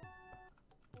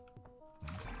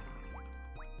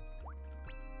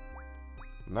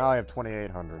 Now I have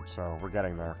 2,800, so we're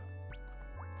getting there.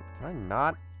 Can I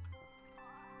not?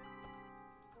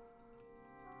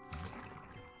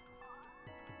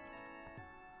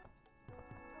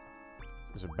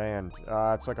 Is it banned?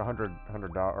 It's like $100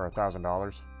 or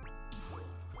 $1,000.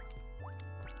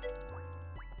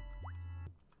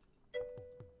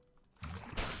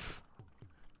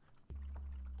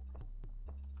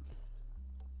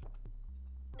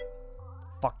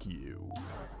 Fuck you.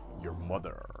 Your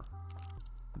mother.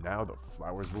 Now the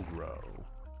flowers will grow.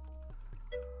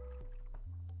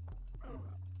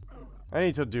 I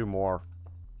need to do more.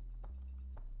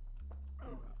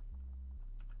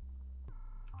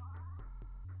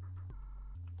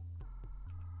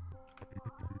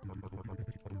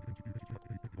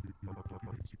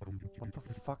 What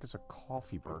the fuck is a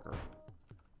coffee burger?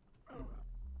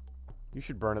 You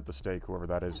should burn at the stake, whoever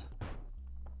that is.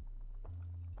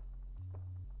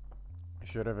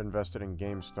 Should have invested in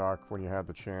GameStop when you had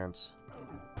the chance.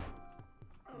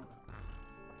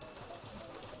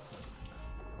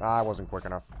 I wasn't quick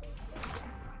enough.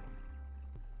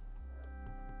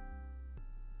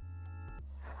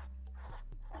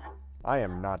 I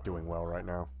am not doing well right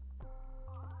now.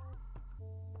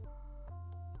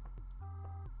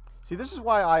 See, this is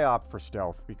why I opt for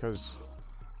stealth, because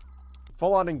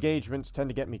full-on engagements tend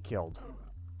to get me killed.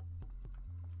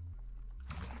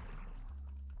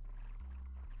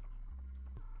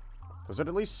 Does it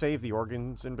at least save the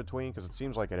organs in between? Because it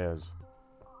seems like it is.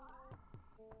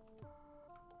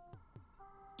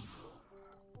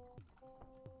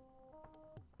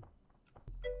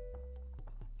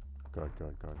 Good,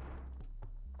 good, good.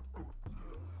 I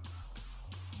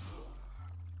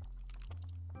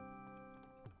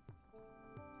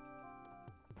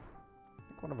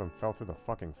think one of them fell through the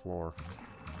fucking floor.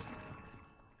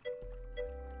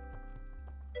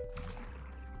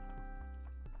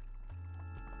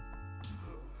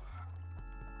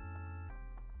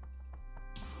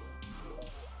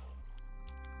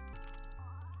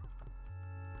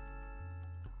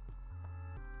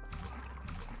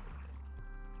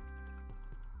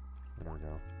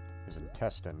 his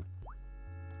intestine.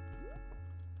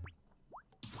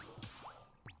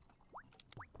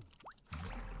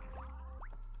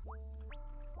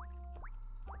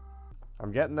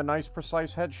 I'm getting the nice,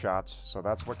 precise headshots, so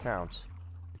that's what counts.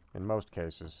 In most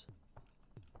cases.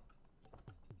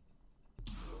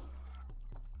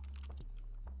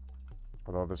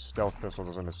 Although this stealth pistol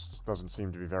doesn't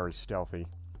seem to be very stealthy.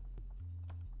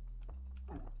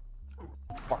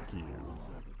 Fuck you.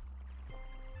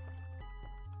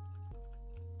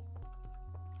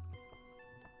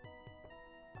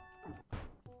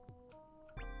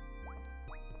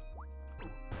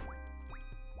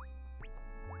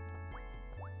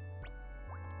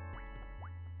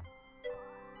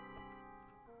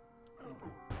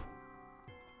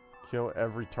 Kill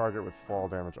every target with fall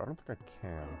damage. I don't think I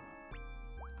can.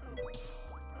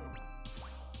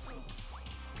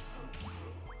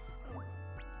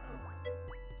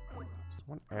 There's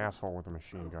one asshole with a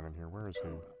machine gun in here. Where is he?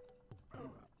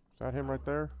 Is that him right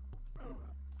there?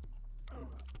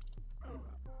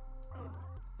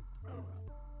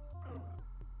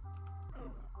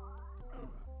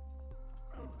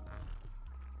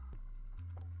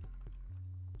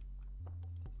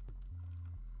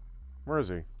 Where is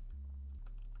he?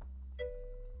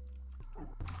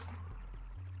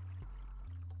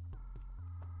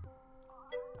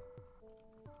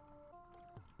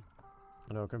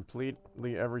 No,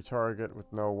 completely every target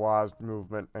with no WASD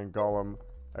movement and golem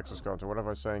exoskeleton. What am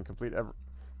I saying? Complete every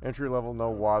entry level,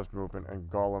 no WASD movement and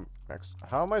golem ex.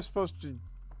 How am I supposed to?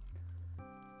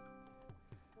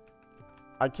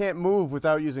 I can't move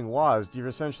without using WASD. You've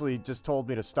essentially just told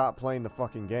me to stop playing the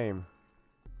fucking game.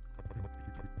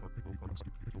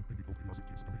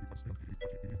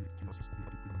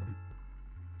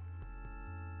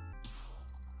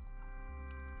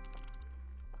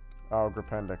 Oh,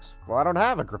 Gripendix. Well, I don't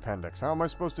have a Gripendix. How am I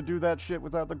supposed to do that shit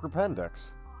without the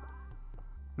Gripendix?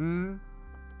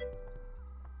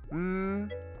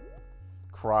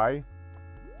 Cry?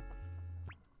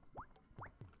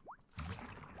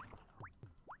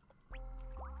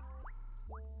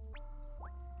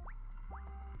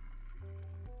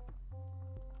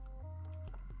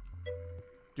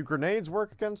 Do grenades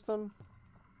work against them?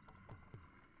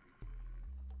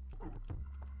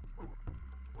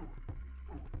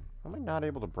 How am I not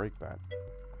able to break that?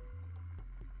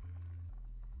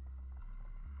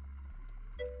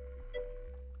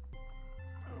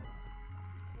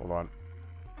 Hold on.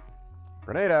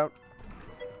 Grenade out.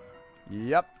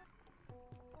 Yep.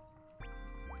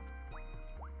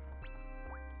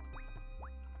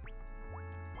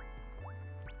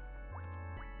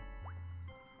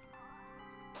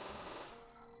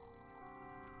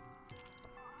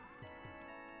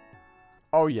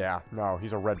 Oh yeah, no,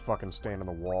 he's a red fucking stain on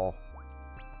the wall.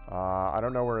 I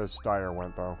don't know where his Steyr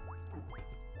went, though.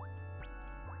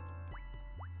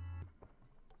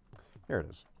 Here it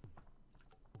is.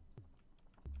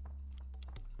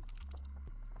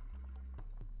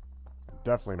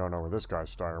 Definitely don't know where this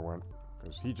guy's Steyr went,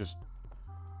 because he just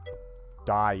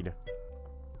died.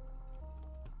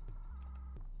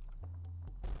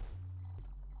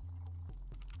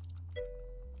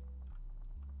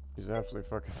 He's absolutely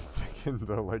fucking thinking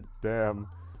though, like, damn.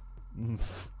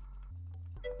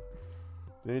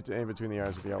 They need to aim between the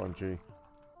eyes with the LMG.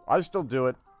 I still do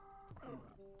it.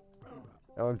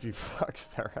 LMG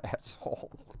fucks their asshole.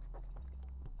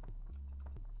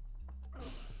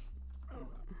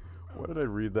 Why did I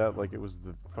read that like it was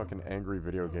the fucking angry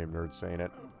video game nerd saying it?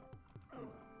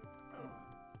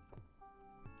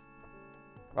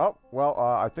 Oh, well,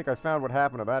 I think I found what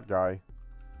happened to that guy.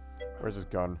 Where's his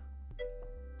gun?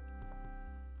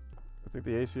 I think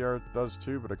the ACR does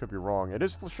too, but I could be wrong. It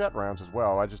is flechette rounds as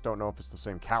well. I just don't know if it's the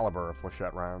same caliber of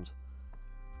flechette rounds.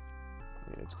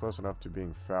 Yeah, it's close enough to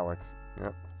being phallic.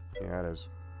 Yep. Yeah, it is.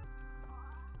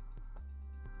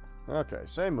 Okay,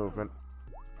 same movement.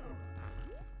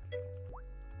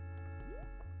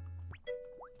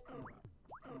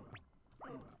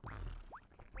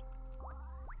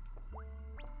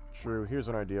 True, here's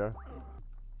an idea.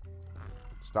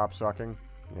 Stop sucking.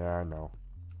 Yeah, I know.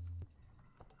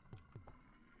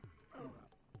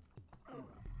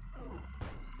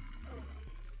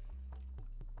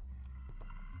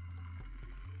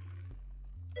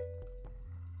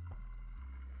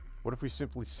 What if we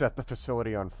simply set the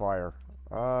facility on fire?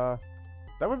 That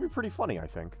would be pretty funny, I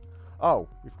think. Oh,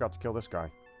 we forgot to kill this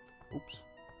guy. Oops.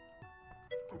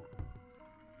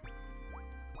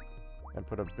 And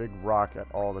put a big rock at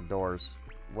all the doors.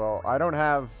 Well, I don't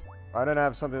have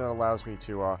something that allows me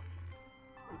to,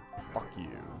 fuck you.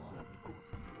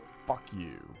 Fuck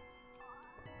you.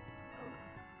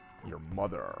 Your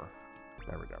mother.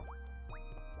 There we go.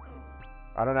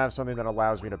 I don't have something that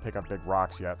allows me to pick up big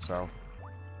rocks yet, so...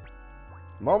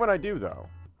 The moment I do, though.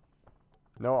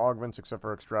 No augments except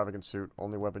for extravagant suit.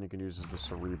 Only weapon you can use is the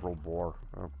cerebral bore.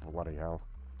 Oh, bloody hell.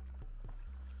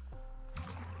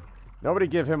 Nobody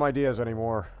give him ideas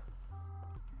anymore.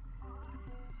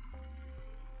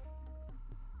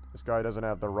 This guy doesn't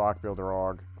have the rock builder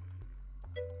aug.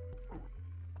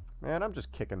 Man, I'm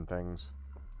just kicking things.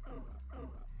 What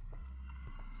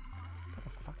kind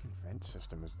of fucking vent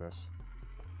system is this?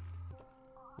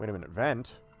 Wait a minute,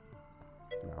 vent?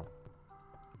 No.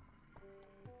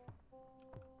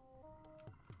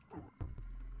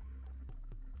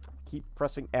 Keep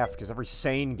pressing F, because every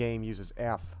sane game uses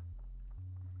F.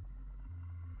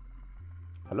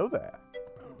 Hello there.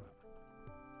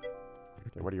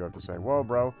 Okay, what do you have to say? Whoa,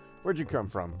 bro. Where'd you come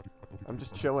from? I'm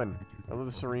just chilling. I love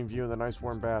the serene view and the nice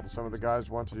warm bath. Some of the guys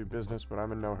want to do business, but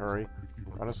I'm in no hurry.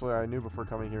 Honestly, I knew before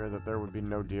coming here that there would be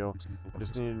no deal. I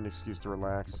just needed an excuse to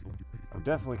relax. I'm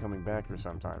definitely coming back here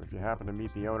sometime. If you happen to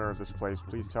meet the owner of this place,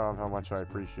 please tell him how much I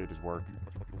appreciate his work.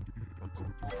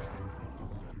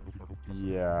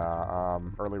 Yeah,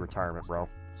 early retirement, bro.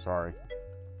 Sorry.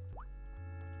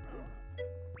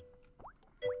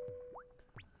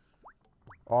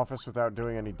 Office without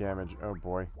doing any damage. Oh,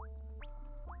 boy.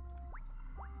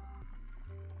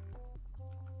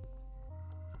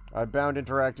 I bound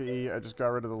interact to E. I just got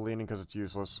rid of the leaning because it's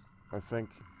useless. I think...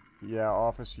 Yeah,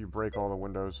 office, you break all the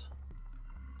windows.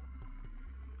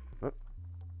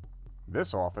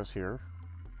 This office here.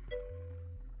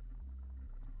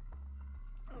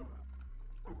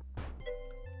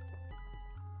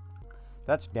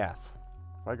 That's death.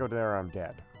 If I go there, I'm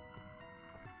dead.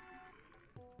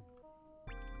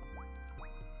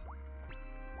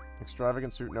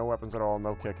 Extravagant suit, no weapons at all,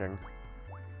 no kicking.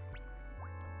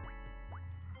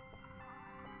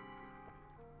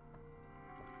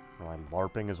 Oh, and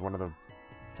LARPing is one of the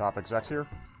top execs here?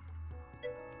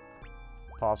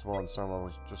 Possible on some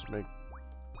levels. Just make...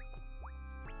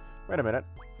 Wait a minute.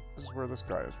 This is where this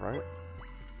guy is, right?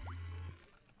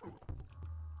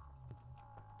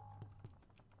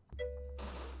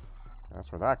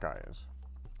 That's where that guy is.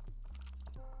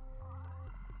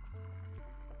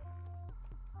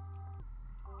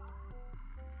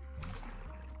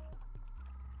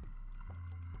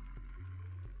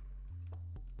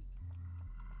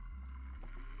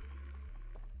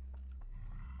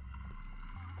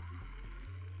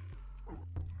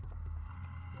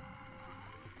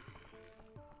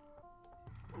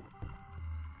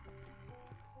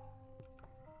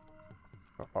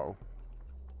 Uh-oh.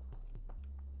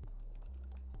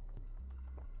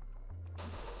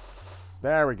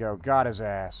 There we go. Got his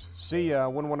ass. See ya.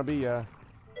 Wouldn't want to be a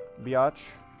biatch.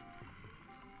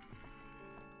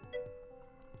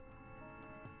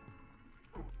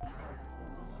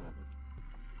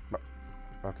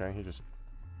 Okay, he just...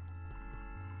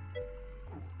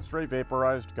 Straight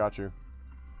vaporized. Got you.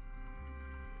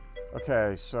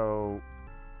 Okay, so...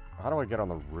 How do I get on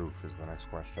the roof is the next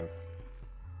question.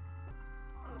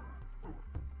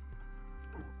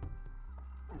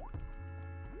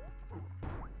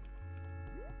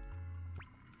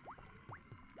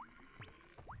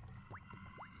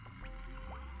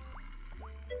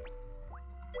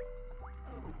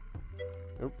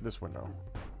 Oop, this window.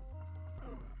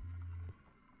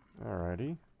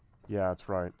 Alrighty. Yeah, that's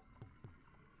right.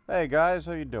 Hey guys,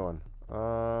 how you doing?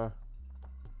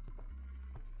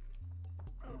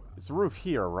 It's the roof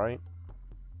here, right?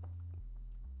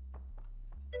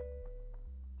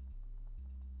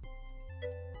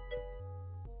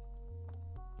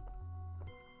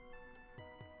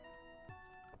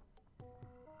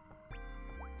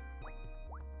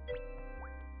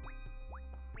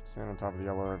 Stand on top of the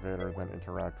elevator, then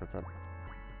interact with it.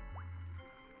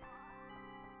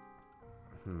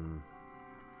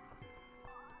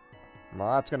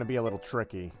 Well, that's gonna be a little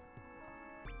tricky.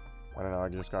 I don't know, I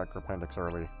just got appendix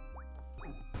early.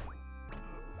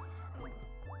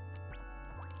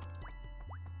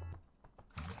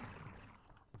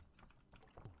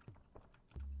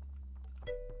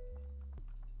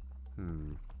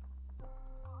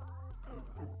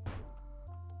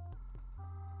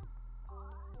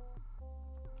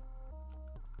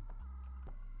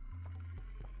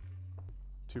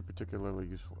 Too particularly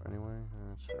useful anyway.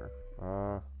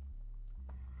 Sure.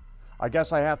 I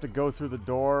guess I have to go through the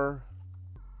door.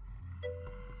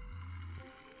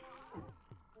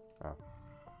 Oh.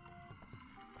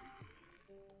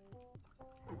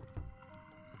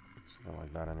 Something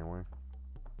like that anyway.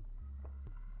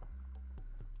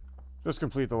 Just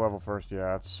complete the level first.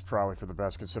 Yeah, it's probably for the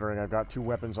best considering I've got 2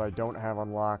 weapons I don't have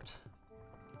unlocked.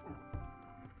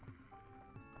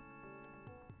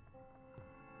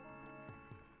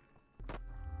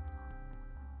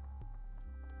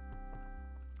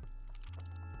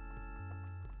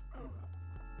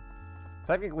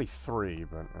 Technically 3,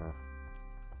 but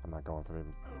I'm not going for the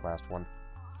last one.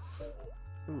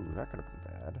 Ooh, that could have been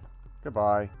bad.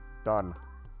 Goodbye. Done.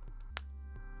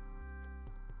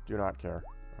 Do not care.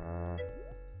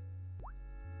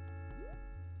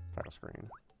 Title screen.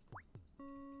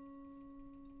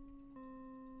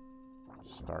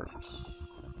 Start.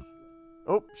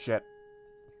 Oh, shit.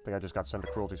 I think I just got sent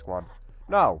to Cruelty Squad.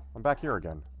 No! I'm back here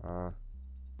again.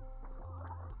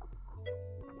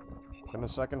 In the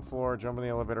second floor, jump in the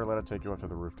elevator, let it take you up to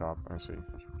the rooftop. I see.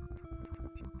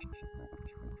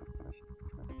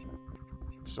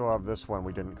 Still have this one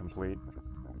we didn't complete.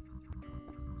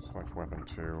 Select weapon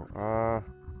 2.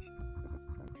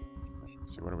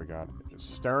 Let's see, what do we got?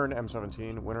 Stern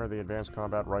M17, winner of the Advanced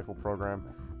Combat Rifle Program,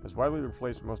 has widely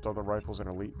replaced most other rifles in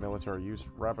elite military use.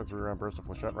 Rapid 3-round burst of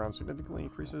flechette rounds significantly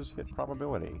increases hit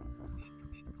probability.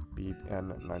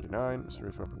 BN99,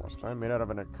 serious weapon lost time. Made out of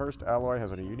an accursed alloy,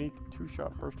 has a unique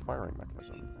 2-shot burst firing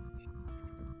mechanism.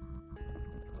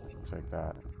 Take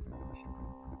that.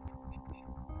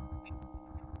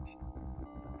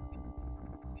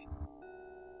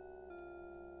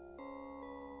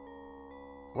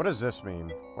 What does this mean?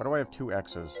 Why do I have 2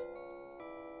 X's?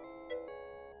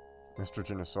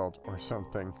 Estrogen assault or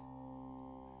something.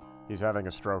 He's having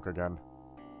a stroke again.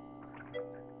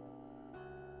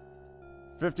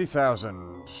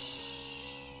 50,000.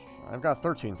 I've got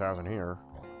 13,000 here.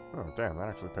 Oh, damn, that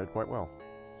actually paid quite well.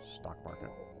 Stock market.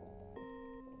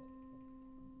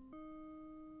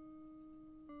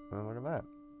 Oh, look at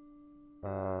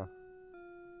that.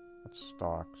 That's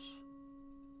stocks.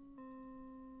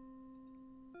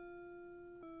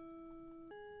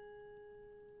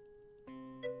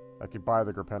 I could buy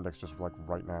the Gripendix just, like,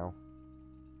 right now.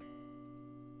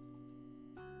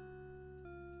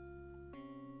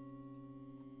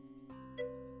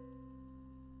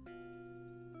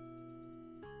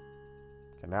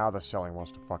 Okay, now the selling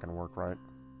wants to fucking work, right?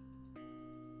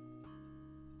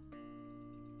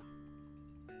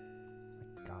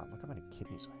 My god, look how many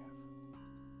kidneys I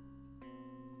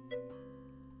have.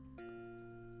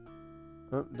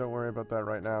 Oh, don't worry about that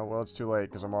right now. Well, it's too late,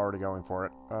 because I'm already going for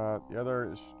it. The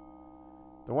other is...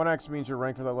 The 1X means your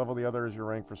rank for that level, the other is your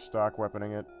rank for stock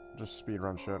weaponing it. Just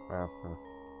speedrun shit.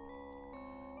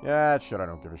 Yeah, it's shit I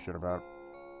don't give a shit about.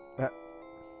 10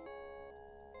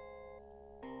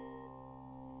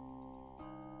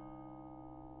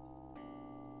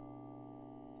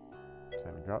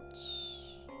 guts.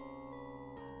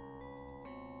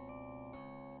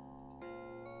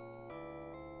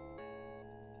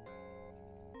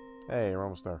 Hey, we're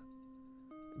almost there.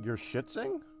 You're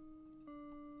shitsing?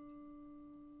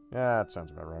 Yeah, that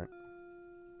sounds about right.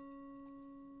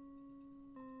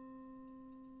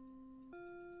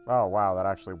 Oh, wow, that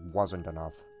actually wasn't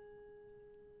enough.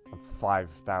 I'm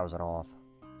 5,000 off.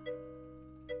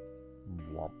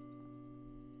 Womp.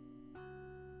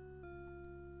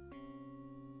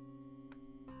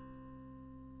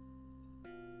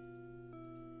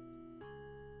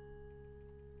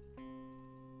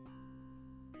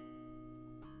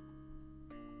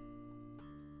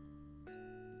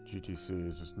 GTC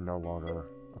is just no longer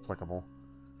applicable.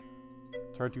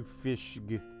 Try to fish.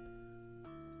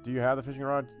 Do you have the fishing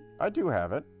rod? I do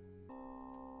have it.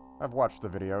 I've watched the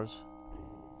videos.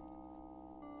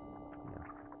 Here.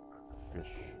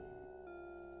 Fish.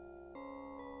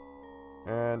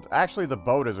 And actually the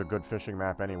boat is a good fishing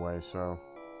map anyway, so...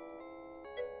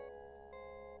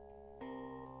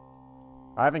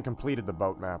 I haven't completed the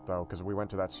boat map, though, because we went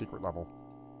to that secret level.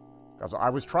 Because I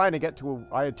was trying to get to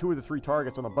I had 2 of the 3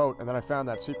 targets on the boat, and then I found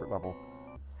that secret level.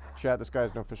 Chat, this guy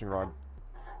has no fishing rod.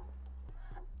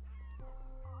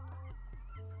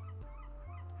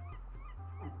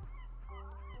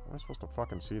 Am I supposed to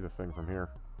fucking see the thing from here?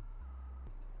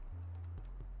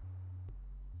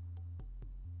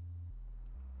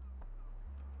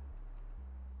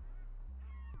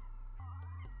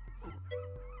 Did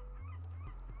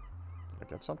I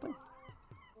get something?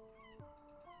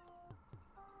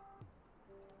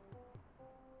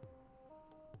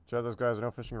 Chad, those guys are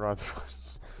no fishing rod.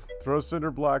 Throw cinder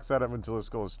blocks at him until his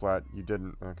skull is flat. You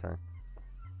didn't. Okay.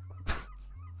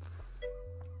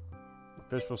 The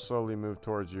fish will slowly move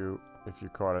towards you if you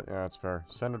caught it. Yeah, that's fair.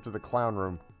 Send him to the clown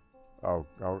room. Oh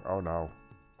no.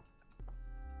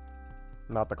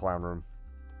 Not the clown room.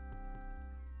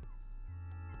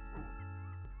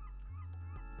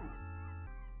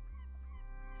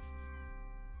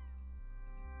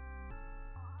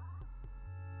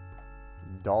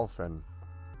 Dolphin.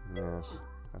 Yes,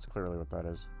 that's clearly what that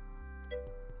is.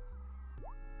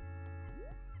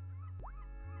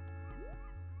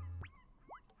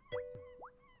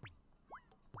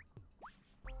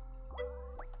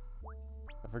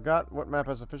 I forgot what map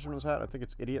has a fisherman's hat. I think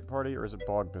it's Idiot Party, or is it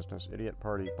Bog Business? Idiot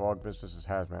Party, Bog Business is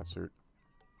hazmat suit.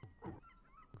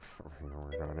 You know,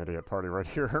 we got an Idiot Party right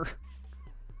here.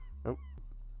 Nope.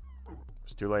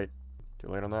 It's too late. Too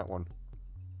late on that one.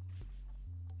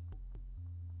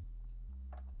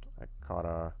 I caught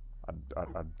a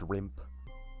drimp.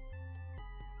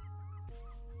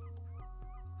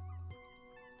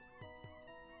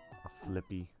 A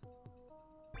flippy.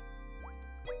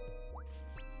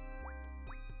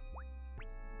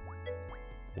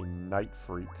 A night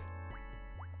freak.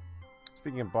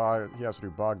 Speaking of bog, he has to do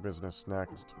bog business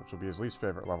next, which will be his least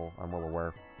favorite level, I'm well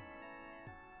aware.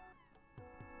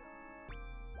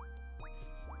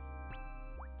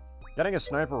 Getting a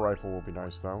sniper rifle will be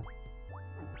nice, though.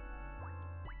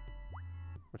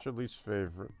 What's your least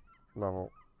favorite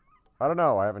level? I don't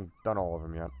know, I haven't done all of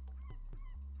them yet.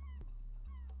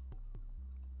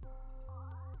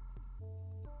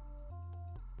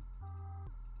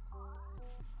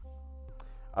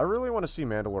 I really want to see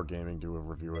Mandalore Gaming do a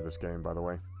review of this game, by the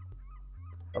way.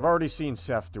 I've already seen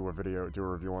Seth do a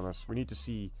review on this. We need to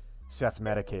see Seth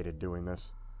medicated doing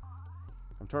this.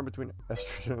 I'm torn between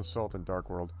Estrogen Assault and Dark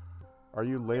World. Are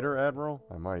you later, Admiral?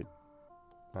 I might.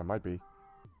 I might be.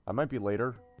 I might be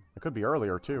later. I could be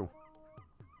earlier, too.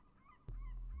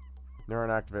 Neuron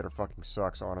Activator fucking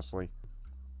sucks, honestly.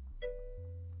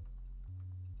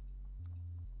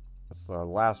 That's the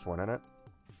last one, isn't it?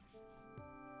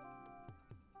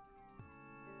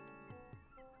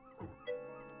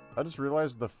 I just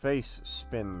realized the face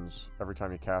spins every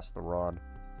time you cast the rod.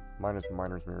 Mine is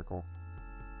Miner's Miracle.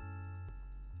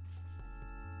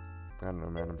 I don't know,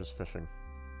 man. I'm just fishing.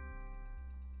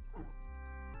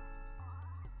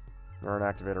 Neuron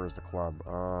Activator is the club.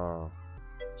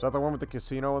 Is that the one with the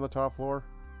casino on the top floor?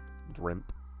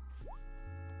 Drimp.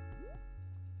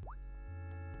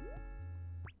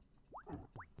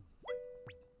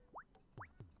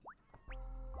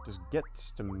 Just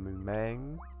gets to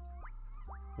mang.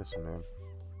 Listen, man.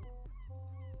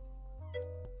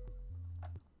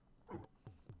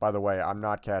 By the way, I'm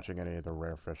not catching any of the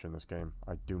rare fish in this game.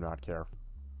 I do not care.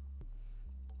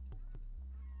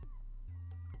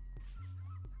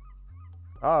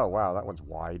 Oh, wow, that one's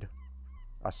wide.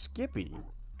 A Skippy.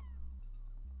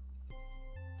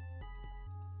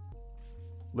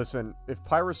 Listen, if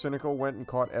Pyrocynical went and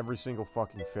caught every single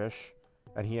fucking fish,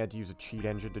 and he had to use a cheat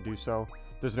engine to do so,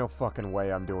 there's no fucking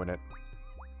way I'm doing it.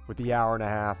 With the hour and a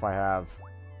half I have,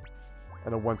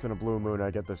 and the once in a blue moon I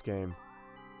get this game.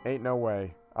 Ain't no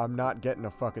way. I'm not getting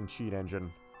a fucking cheat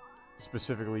engine,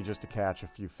 specifically just to catch a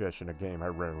few fish in a game I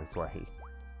rarely play.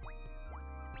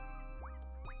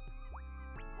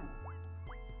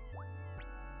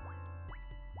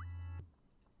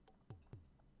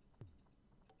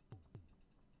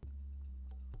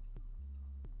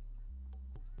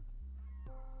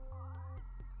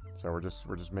 So we're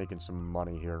just making some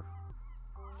money here.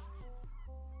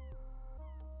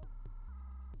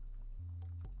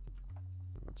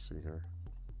 Let's see here.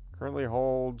 Currently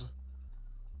hold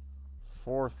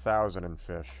 4,000 in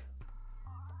fish.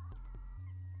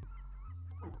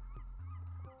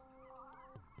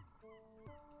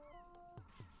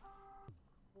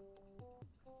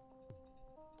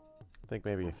 I think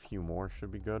maybe a few more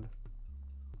should be good.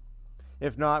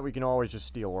 If not, we can always just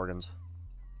steal organs.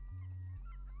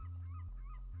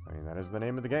 I mean, that is the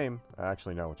name of the game.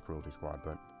 Actually, no, it's Cruelty Squad,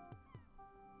 but...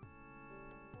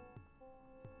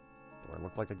 Do I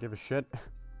look like I give a shit?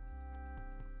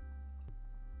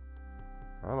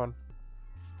 Come on.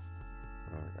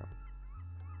 There we go.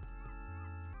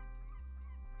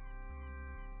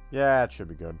 Yeah, it should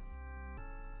be good.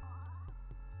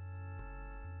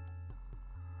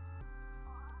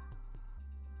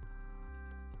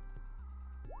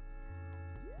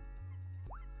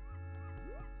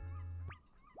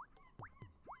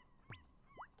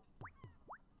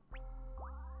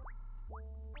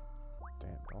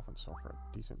 Sell for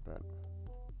a decent bit.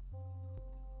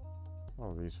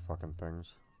 All of these fucking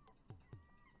things.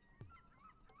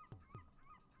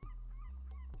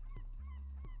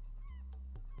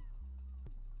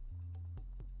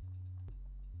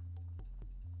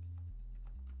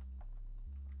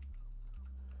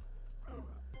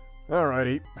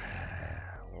 Alrighty.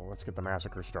 Well, let's get the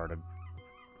massacre started.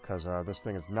 Because this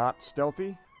thing is not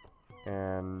stealthy.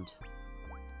 And...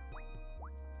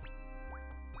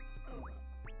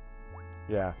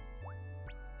 yeah.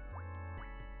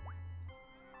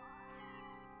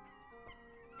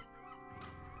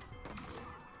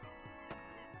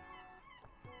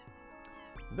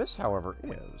 This, however,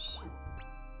 is...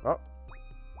 oh.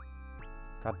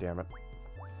 God damn it.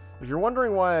 If you're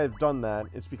wondering why I've done that,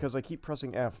 it's because I keep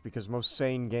pressing F, because most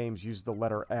sane games use the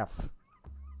letter F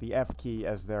the F key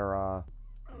as their,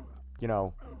 you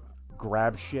know,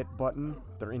 grab shit button,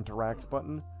 their interact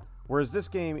button. Whereas this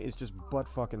game is just butt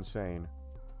fucking sane.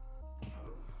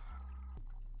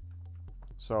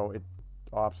 So it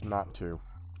opts not to.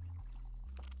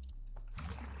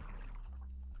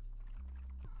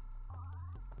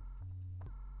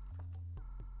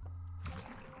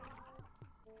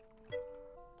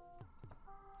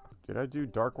 Did I do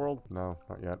Dark World? No,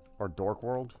 not yet. Or Dork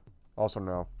World? Also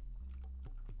no.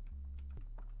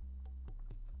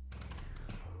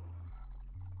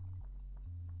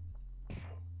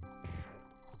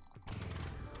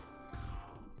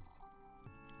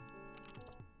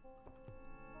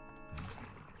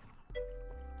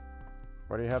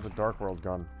 Why do you have the Dark World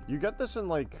gun? You get this in,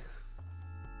 like,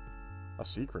 a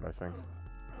secret, I think.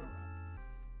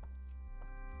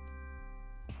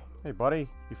 Hey, buddy.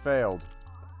 You failed.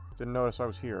 Didn't notice I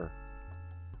was here.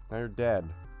 Now you're dead.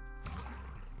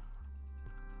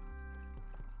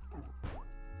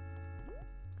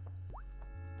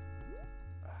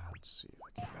 Let's see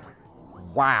if I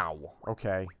can... Wow!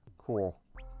 Okay. Cool.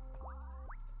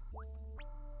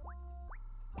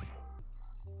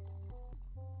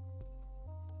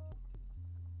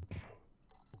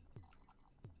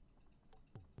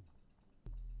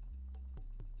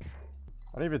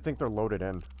 I don't even think they're loaded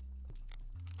in.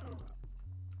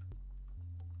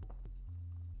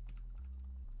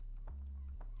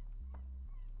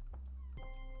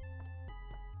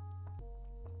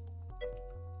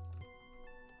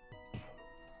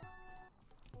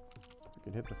 If you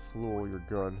can hit the floor, you're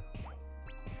good.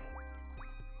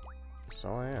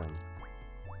 So I am.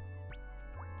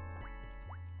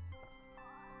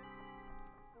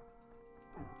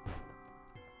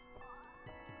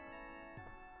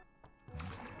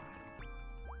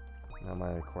 Now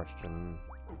my question...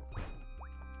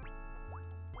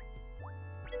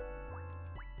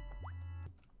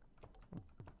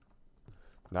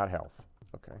 Not health.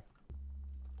 Okay.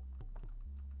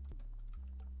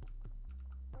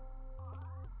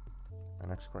 My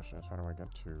next question is, how do I get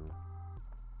to...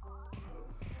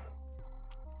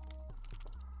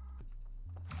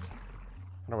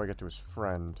 How do I get to his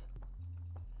friend?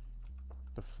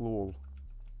 The Flool.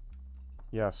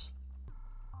 Yes.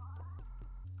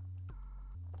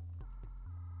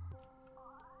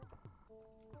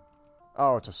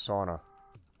 Oh, it's a sauna.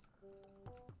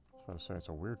 I was about to say, it's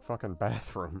a weird fucking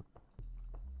bathroom.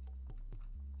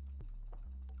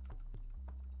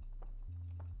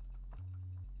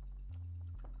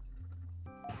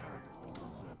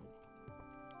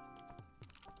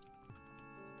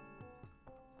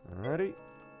 Alrighty.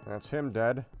 That's him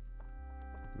dead.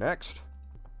 Next.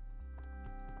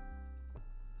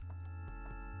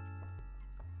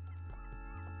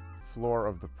 Floor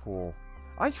of the pool.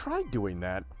 I tried doing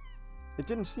that. It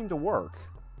didn't seem to work.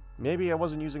 Maybe I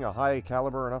wasn't using a high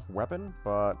caliber enough weapon,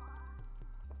 but...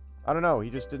 I don't know, he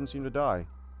just didn't seem to die.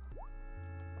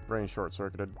 Brain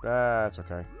short-circuited. Ah, it's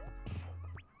okay.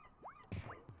 Yeah,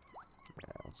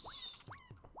 let's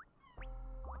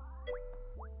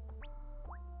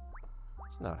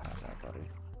not have that, buddy.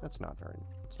 It's not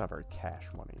very cash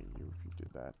money to you if you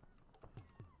did that.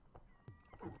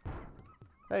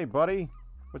 Hey, buddy!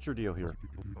 What's your deal here?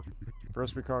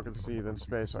 First we conquer the sea, then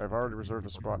space. I've already reserved a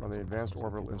spot on the Advanced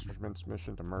Orbital Instruments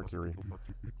mission to Mercury.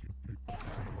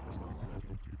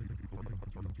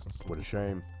 What a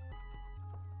shame.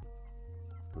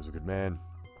 He was a good man.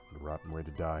 What a rotten way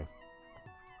to die.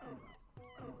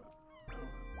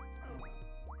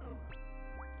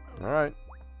 Alright.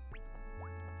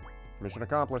 Mission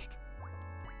accomplished.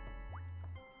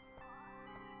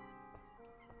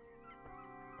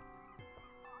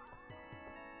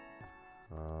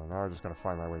 Now I just gotta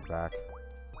find my way back.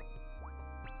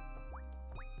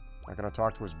 Not gonna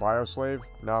talk to his bioslave?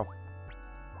 No.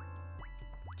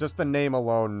 Just the name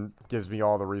alone gives me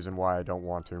all the reason why I don't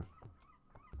want to.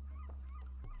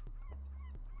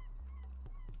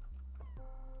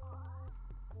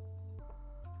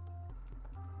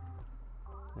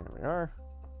 There we are.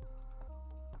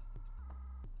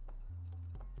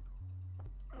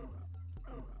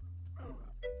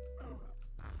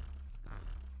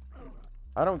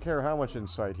 I don't care how much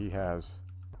insight he has.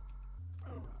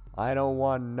 I don't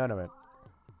want none of it.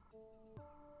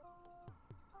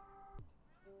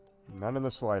 None in the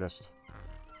slightest.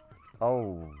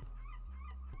 Oh.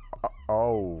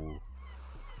 Oh.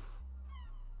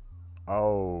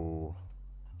 Oh.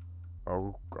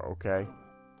 Oh, okay.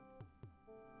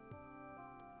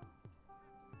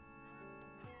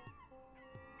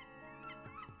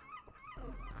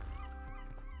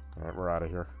 Alright, we're out of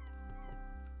here.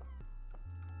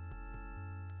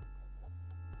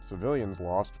 Civilians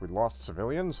lost. We lost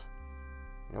civilians?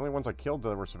 The only ones I killed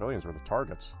that were civilians were the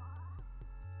targets.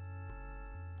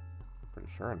 Pretty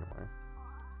sure, anyway.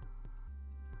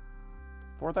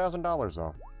 $4,000,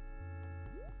 though.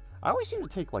 I always seem to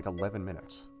take, like, 11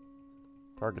 minutes.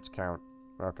 Targets count.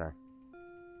 Okay.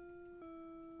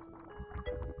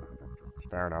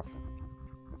 Fair enough.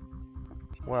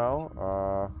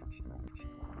 Well,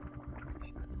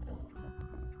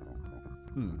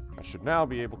 I should now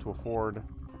be able to afford...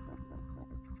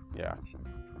 Yeah.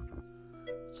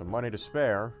 Some money to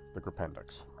spare, the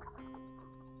Gripendix.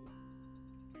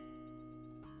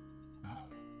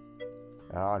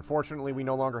 Unfortunately, we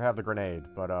no longer have the grenade,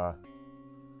 but,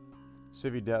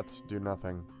 Civvy deaths do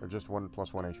nothing. They're just 1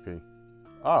 + 1 HP.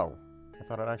 Oh! I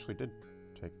thought it actually did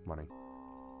take money.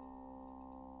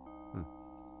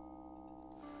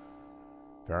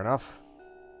 Fair enough.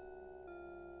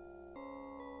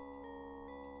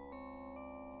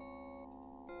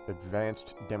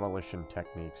 Advanced demolition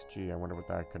techniques. Gee, I wonder what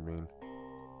that could mean.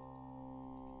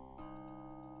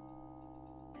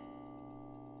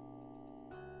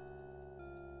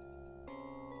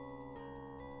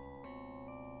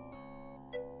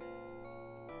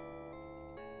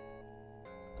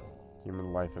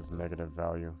 Human life has negative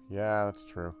value. Yeah, that's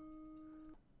true.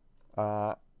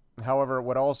 However,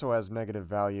 what also has negative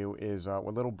value is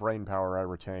what little brain power I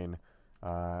retain,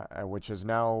 which has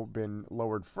now been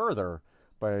lowered further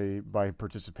by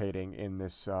participating in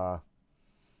this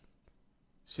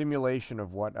simulation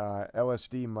of what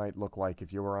LSD might look like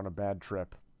if you were on a bad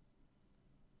trip.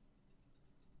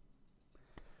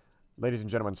 Ladies and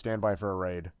gentlemen, stand by for a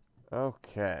raid.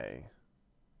 Okay.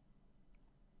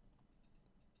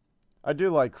 I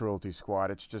do like Cruelty Squad.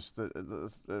 It's just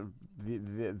the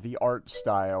art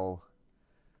style.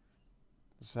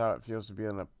 This is how it feels to be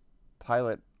in a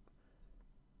pilot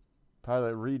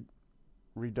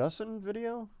Redussen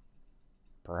video?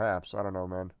 Perhaps. I don't know,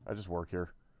 man. I just work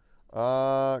here.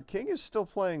 King is still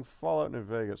playing Fallout New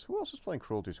Vegas. Who else is playing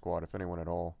Cruelty Squad, if anyone at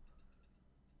all?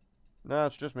 Nah,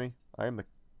 it's just me. I am the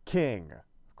king of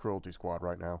Cruelty Squad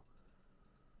right now.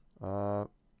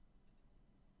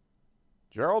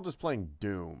 Gerald is playing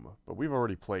Doom, but we've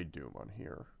already played Doom on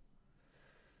here.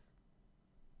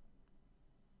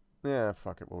 Yeah,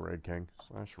 fuck it, we'll raid King.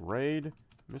 / raid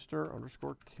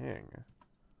Mr_King.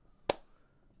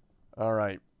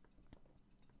 Alright.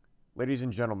 Ladies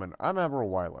and gentlemen, I'm Admiral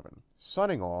Y11.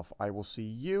 Signing off, I will see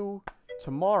you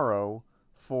tomorrow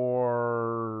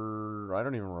for... I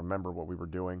don't even remember what we were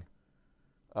doing.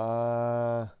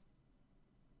 I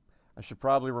should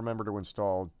probably remember to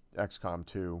install XCOM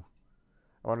 2.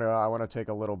 I want to take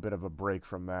a little bit of a break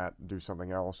from that and do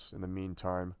something else in the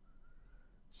meantime.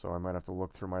 So I might have to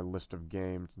look through my list of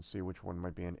games and see which one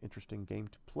might be an interesting game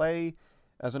to play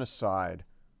as an aside.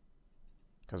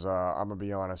 Because I'm going to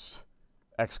be honest,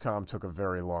 XCOM took a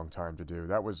very long time to do.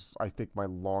 That was, I think, my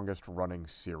longest running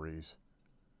series.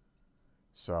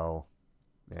 So,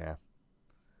 yeah.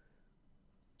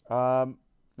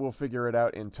 We'll figure it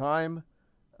out in time.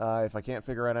 If I can't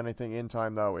figure out anything in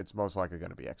time, though, it's most likely going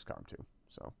to be XCOM 2.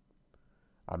 So,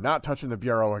 I'm not touching the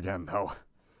Bureau again, though.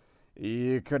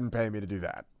 You couldn't pay me to do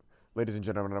that. Ladies and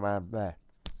gentlemen,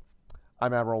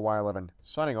 I'm Admiral Y11,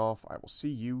 signing off. I will see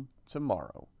you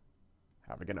tomorrow.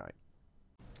 Have a good night.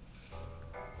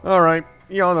 Alright,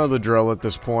 y'all know the drill at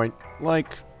this point.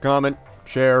 Like, comment,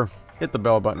 share, hit the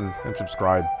bell button, and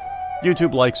subscribe.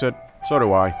 YouTube likes it, so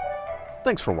do I.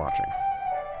 Thanks for watching.